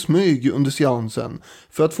upp i smyg under seansen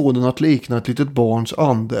för att få den att likna ett litet barns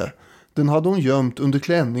ande. Den hade hon gömt under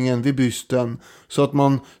klänningen vid bysten så att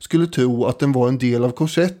man skulle tro att den var en del av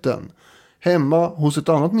korsetten. Hemma hos ett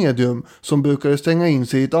annat medium som brukade stänga in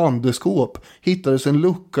sig i ett andeskåp hittades en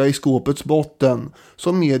lucka i skåpets botten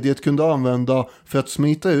som mediet kunde använda för att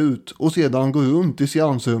smita ut och sedan gå runt i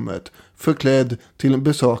seansrummet förklädd till en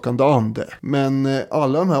besökande ande. Men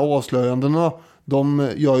alla de här avslöjandena, de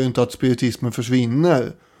gör ju inte att spiritismen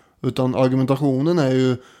försvinner, utan argumentationen är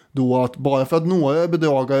ju då att bara för att några är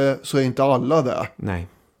bedragare så är inte alla det. Nej.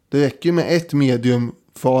 Det räcker med ett medium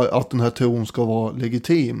för att den här tron ska vara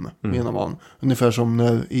legitim, menar man. Ungefär som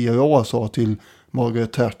när IRA sa till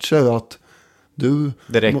Margaret Thatcher att du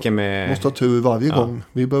det räcker med... måste ha tur varje gång.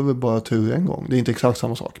 Vi behöver bara tur en gång. Det är inte exakt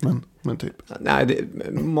samma sak, men typ. Nej,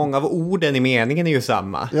 många av orden i meningen är ju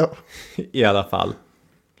samma. Ja. I alla fall.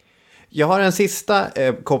 Jag har en sista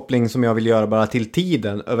koppling som jag vill göra bara till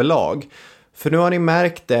tiden överlag. För nu har ni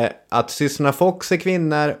märkt det att systrarna Fox är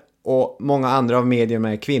kvinnor och många andra av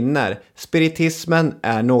medierna är kvinnor. Spiritismen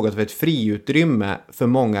är något av ett friutrymme för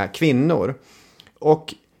många kvinnor.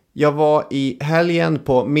 Och jag var i helgen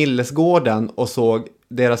på Millesgården och såg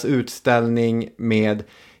deras utställning med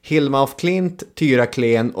Hilma af Klint, Tyra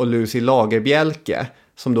Klen och Lucy Lagerbjälke.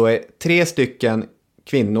 Som då är 3 stycken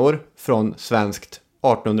kvinnor från svenskt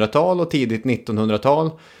 1800-tal och tidigt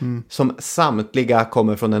 1900-tal. Som samtliga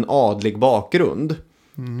kommer från en adlig bakgrund.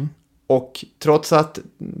 Och trots att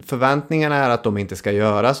förväntningarna är att de inte ska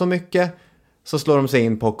göra så mycket så slår de sig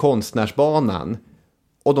in på konstnärsbanan.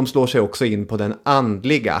 Och de slår sig också in på den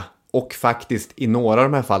andliga och faktiskt i några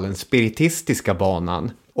av de här fallen spiritistiska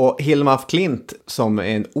banan. Och Hilma af Klint som är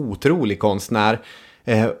en otrolig konstnär,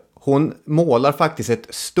 hon målar faktiskt ett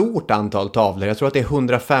stort antal tavlor. Jag tror att det är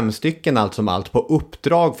 105 stycken allt som allt på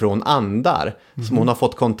uppdrag från andar som hon har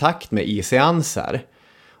fått kontakt med i seanser.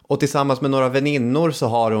 Och tillsammans med några väninnor så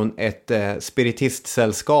har hon ett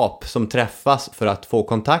spiritistsällskap som träffas för att få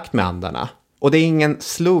kontakt med andarna. Och det är ingen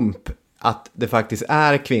slump att det faktiskt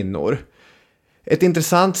är kvinnor. Ett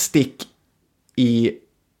intressant stick i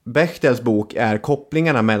Bechtels bok är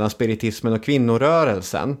kopplingarna mellan spiritismen och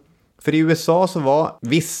kvinnorörelsen. För i USA så var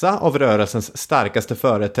vissa av rörelsens starkaste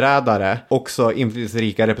företrädare också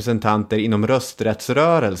inflytelserika representanter inom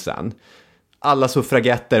rösträttsrörelsen. Alla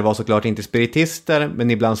suffragetter var såklart inte spiritister,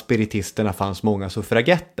 men ibland spiritisterna fanns många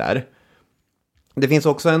suffragetter. Det finns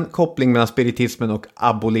också en koppling mellan spiritismen och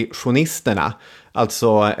abolitionisterna.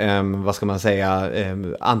 Alltså,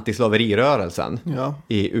 antislaverirörelsen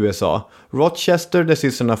i USA. Rochester, där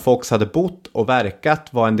systrarna Fox hade bott och verkat,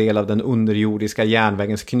 var en del av den underjordiska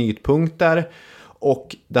järnvägens knutpunkter.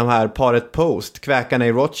 Och de här paret Post, kväkarna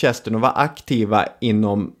i Rochester, de var aktiva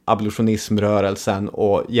inom abolitionismrörelsen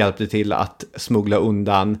och hjälpte till att smuggla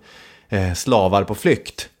undan slavar på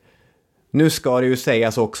flykt. Nu ska det ju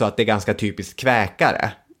sägas också att det är ganska typiskt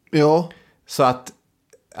kväkare. Ja. Så att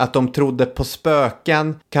de trodde på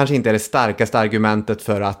spöken kanske inte är det starkaste argumentet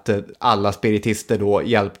för att alla spiritister då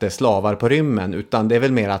hjälpte slavar på rymmen. Utan det är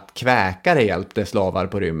väl mer att kväkare hjälpte slavar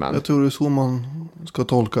på rymmen. Jag tror det är så man ska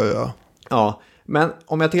tolka det. Ja, men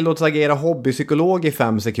om jag tillåts agera hobbypsykolog i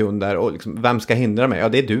 5 sekunder och liksom, vem ska hindra mig? Ja,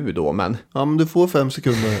 det är du då, men... Ja, men du får 5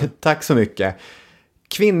 sekunder. Tack så mycket.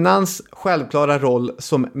 Kvinnans självklara roll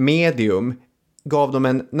som medium gav dem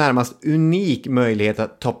en närmast unik möjlighet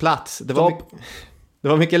att ta plats. Det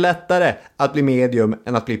var mycket lättare att bli medium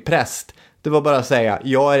än att bli präst. Det var bara att säga,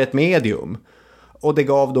 jag är ett medium. Och det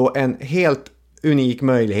gav då en helt unik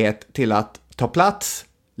möjlighet till att ta plats,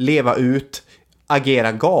 leva ut,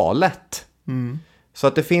 agera galet. Så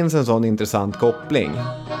att det finns en sån intressant koppling.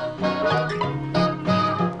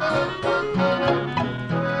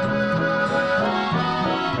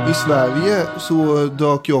 I Sverige så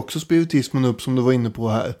dök ju också spiritismen upp som du var inne på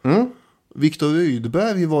här. Viktor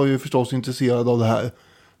Rydberg var ju förstås intresserad av det här.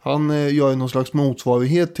 Han gör ju någon slags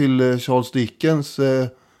motsvarighet till Charles Dickens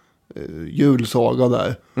julsaga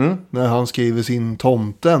där. När han skriver sin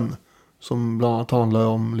Tomten. Som bland annat handlar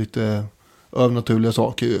om lite övernaturliga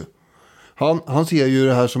saker. Han ser ju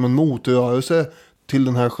det här som en motrörelse till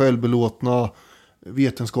den här självbelåtna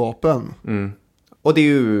vetenskapen. Och det är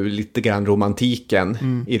ju lite grann romantiken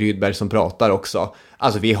i Rydberg som pratar också.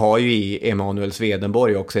 Alltså vi har ju i Emanuel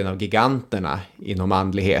Swedenborg också en av giganterna inom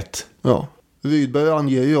andlighet. Ja, Rydberg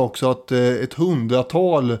anger ju också att ett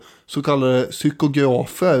 100-tal så kallade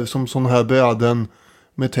psykografer som sådana här bräden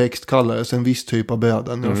med text kallades, en viss typ av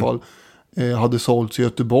bräden i alla fall, hade sålts i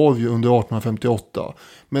Göteborg under 1858.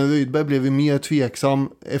 Men Rydberg blev ju mer tveksam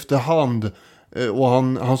efterhand. Och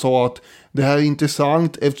han sa att det här är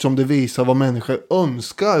intressant eftersom det visar vad människor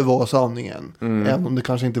önskar vara sanningen. Även om det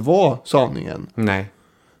kanske inte var sanningen. Nej.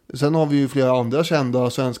 Sen har vi ju flera andra kända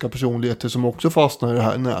svenska personligheter som också fastnar i det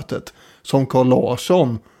här nätet. Som Carl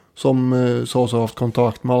Larsson som sa sig ha haft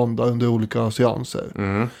kontakt med andra under olika seanser.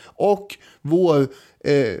 Och vår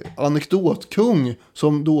anekdotkung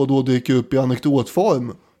som då och då dyker upp i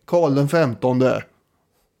anekdotform. Karl den 15.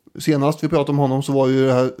 Senast vi pratade om honom så var ju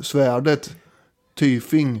det här svärdet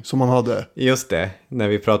Tyfing som han hade. Just det, när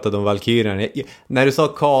vi pratade om Valkyrien. När du sa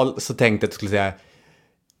Karl så tänkte jag att du skulle säga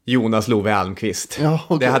Jonas Love Almqvist. Ja,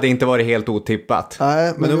 okay. Det hade inte varit helt otippat.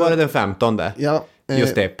 Nej, men nu var det den 15. Ja,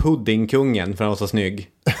 just det, puddingkungen för han var så snygg.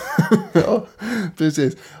 Ja,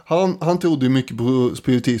 precis. Han trodde mycket på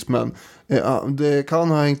spiritismen. Det kan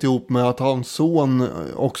ha hängt ihop med att hans son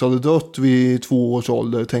också hade dött vid 2 års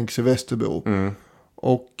ålder, tänker sig Västerbro.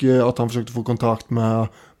 Och att han försökte få kontakt med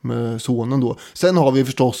sonen då. Sen har vi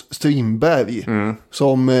förstås Strindberg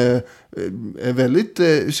som är väldigt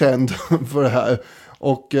känd för det här.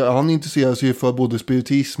 Och han intresserar sig för både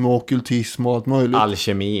spiritism och ockultism och allt möjligt.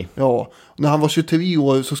 Alkemi. Ja. När han var 23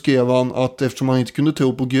 år så skrev han att eftersom han inte kunde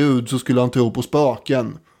tro på Gud så skulle han tro på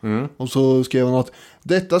spöken. Och så skrev han att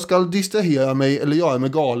detta ska distrahera mig eller göra mig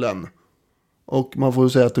galen. Och man får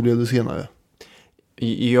säga att det blev det senare.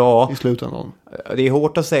 Ja. I slutändan. Det är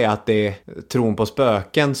hårt att säga att det är tron på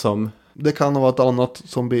spöken som... Det kan ha varit annat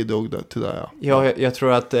som bidrog till det, ja. Ja, jag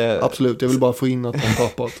tror att... Absolut, jag vill bara få in att han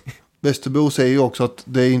tappat. Västerbro säger ju också att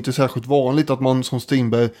det är inte särskilt vanligt att man som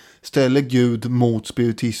Strindberg ställer Gud mot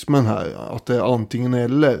spiritismen här. Att det är antingen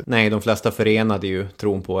eller. Nej, de flesta förenade ju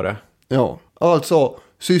tron på det. Ja, alltså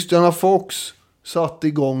systrarna Fox satte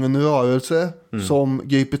igång en rörelse som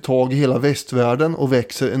griper tag i hela västvärlden och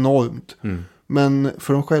växer enormt. Men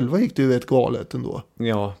för dem själva gick det ju rätt galet ändå.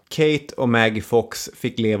 Ja, Kate och Maggie Fox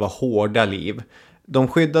fick leva hårda liv. De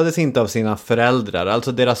skyddades inte av sina föräldrar.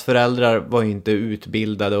 Alltså deras föräldrar var ju inte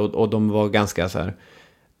utbildade och de var ganska så här...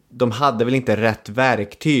 De hade väl inte rätt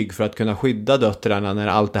verktyg för att kunna skydda döttrarna när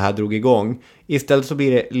allt det här drog igång. Istället så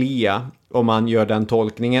blir det Lia, om man gör den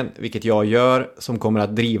tolkningen, vilket jag gör, som kommer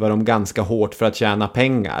att driva dem ganska hårt för att tjäna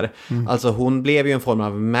pengar. Alltså hon blev ju en form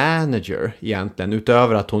av manager egentligen,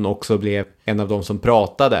 utöver att hon också blev en av de som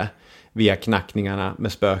pratade via knackningarna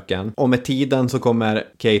med spöken. Och med tiden så kommer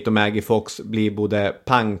Kate och Maggie Fox bli både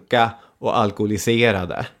panka och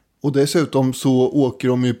alkoholiserade. Och dessutom så åker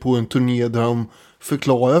de ju på en turné där de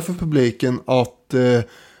förklarar för publiken att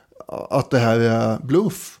det här är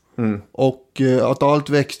bluff. Och att allt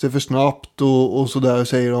växte för snabbt och sådär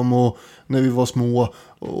säger de, och när vi var små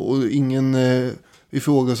och ingen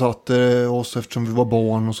ifrågasatte oss eftersom vi var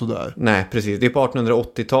barn och sådär. Nej, precis. Det är på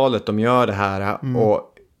 1880-talet de gör det här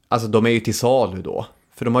och alltså de är ju till salu då.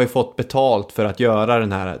 För de har ju fått betalt för att göra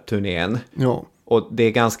den här turnén. Ja. Och det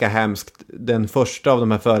är ganska hemskt. Den första av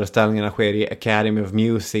de här föreställningarna sker i Academy of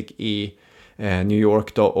Music i New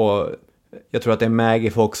York då, och jag tror att det är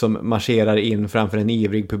Maggie Fox som marscherar in framför en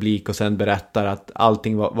ivrig publik och sen berättar att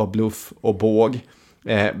allting var bluff och båg.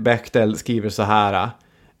 Bechdel skriver så här: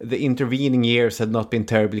 The intervening years had not been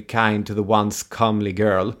terribly kind to the once comely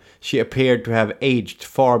girl. She appeared to have aged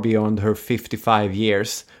far beyond her 55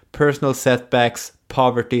 years. Personal setbacks,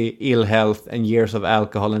 poverty, ill health and years of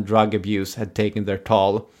alcohol and drug abuse had taken their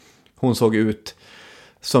toll. Hon såg ut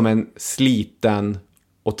som en sliten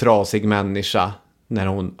och trasig människa när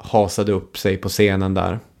hon hasade upp sig på scenen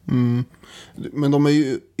där. Men de är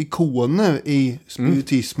ju ikoner i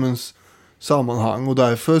spiritismens sammanhang, och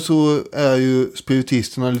därför så är ju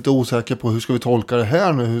spiritisterna lite osäkra på hur ska vi tolka det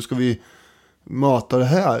här nu, hur ska vi möta det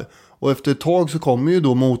här. Och efter ett tag så kommer ju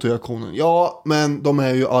då motreaktionen. Ja, men de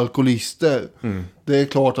är ju alkoholister. Det är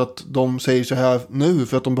klart att de säger så här nu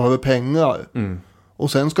för att de behöver pengar.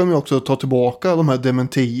 Och sen ska de ju också ta tillbaka de här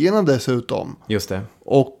dementierna dessutom. Just det.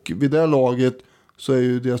 Och vid det laget så är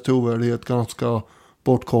ju deras trovärdighet ganska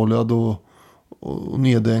bortkollad och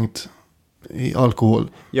neddränkt i alkohol.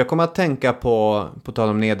 Jag kommer att tänka på tal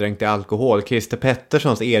om neddränkt i alkohol, Christer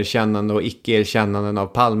Petterssons erkännande och icke-erkännanden av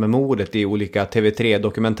Palmemordet i olika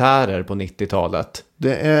TV3-dokumentärer på 90-talet.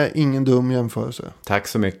 Det är ingen dum jämförelse. Tack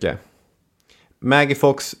så mycket. Maggie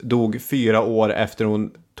Fox dog 4 år efter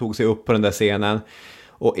hon tog sig upp på den där scenen.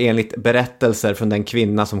 Och enligt berättelser från den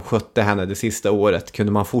kvinna som skötte henne det sista året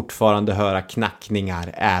kunde man fortfarande höra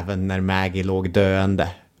knackningar även när Maggie låg döende,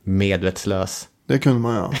 medvetslös. Det kunde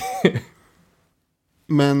man göra.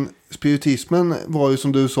 Men spiritismen var ju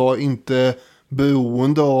som du sa inte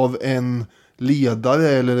beroende av en ledare,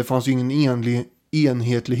 eller det fanns ju ingen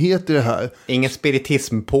enhetlighet i det här. Ingen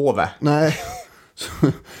spiritism på. Nej,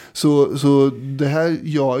 så det här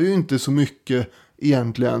gör ju inte så mycket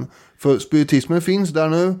egentligen. För spiritismen finns där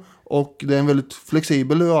nu och det är en väldigt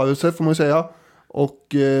flexibel rörelse får man säga.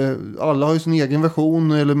 Och alla har ju sin egen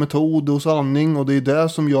version eller metod och sanning, och det är det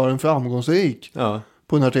som gör en framgångsrik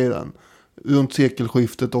på den här tiden. Runt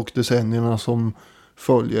sekelskiftet och decennierna som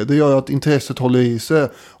följer. Det gör att intresset håller i sig.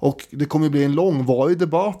 Och det kommer bli en långvarig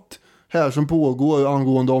debatt här som pågår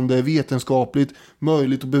angående om det är vetenskapligt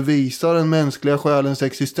möjligt att bevisa den mänskliga själens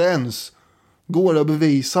existens. Går det att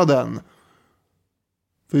bevisa den?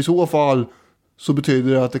 För i så fall så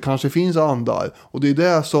betyder det att det kanske finns andar. Och det är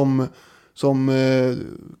det som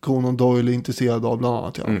Conan Doyle är intresserad av bland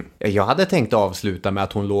annat. Ja. Jag hade tänkt avsluta med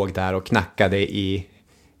att hon låg där och knackade i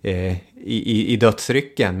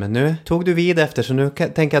dödsrycken, men nu tog du vid efter, så nu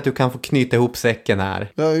tänker jag att du kan få knyta ihop säcken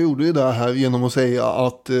här. Jag gjorde ju det här genom att säga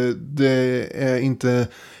att det är inte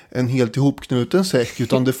en helt ihopknuten säck,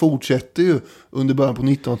 utan det fortsätter ju under början på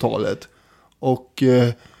 1900-talet. Och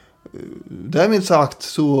därmed sagt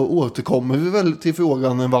så återkommer vi väl till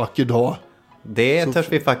frågan en vacker dag. Det törs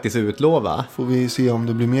vi faktiskt utlova. Får vi se om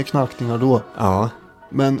det blir mer knackningar då. Ja.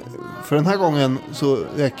 Men för den här gången så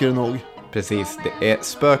räcker det nog. Precis, det är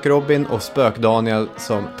Spök-Robin och Spök-Daniel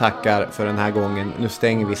som tackar för den här gången. Nu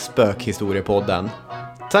stänger vi Spökhistoriepodden.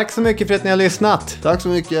 Tack så mycket för att ni har lyssnat. Tack så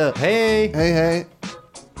mycket. Hej! Hej, hej.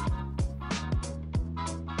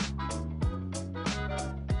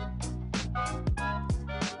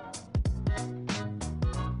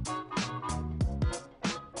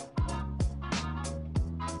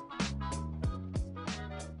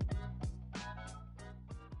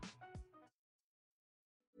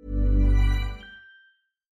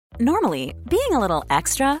 Normally, being a little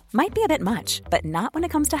extra might be a bit much, but not when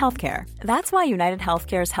it comes to healthcare. That's why United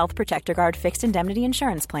Healthcare's Health Protector Guard fixed indemnity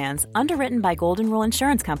insurance plans, underwritten by Golden Rule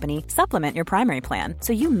Insurance Company, supplement your primary plan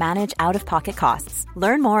so you manage out-of-pocket costs.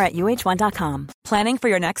 Learn more at uh1.com. Planning for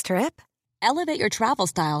your next trip? Elevate your travel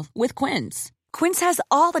style with Quince. Quince has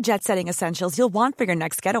all the jet-setting essentials you'll want for your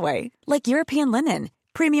next getaway, like European linen,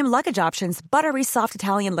 premium luggage options, buttery soft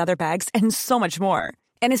Italian leather bags, and so much more.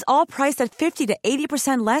 And is all priced at 50 to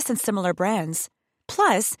 80% less than similar brands.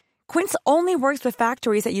 Plus, Quince only works with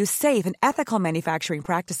factories that use safe and ethical manufacturing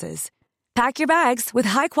practices. Pack your bags with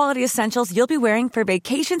high-quality essentials you'll be wearing for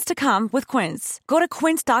vacations to come with Quince. Go to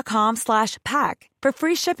quince.com/pack for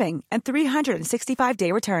free shipping and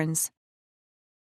 365-day returns.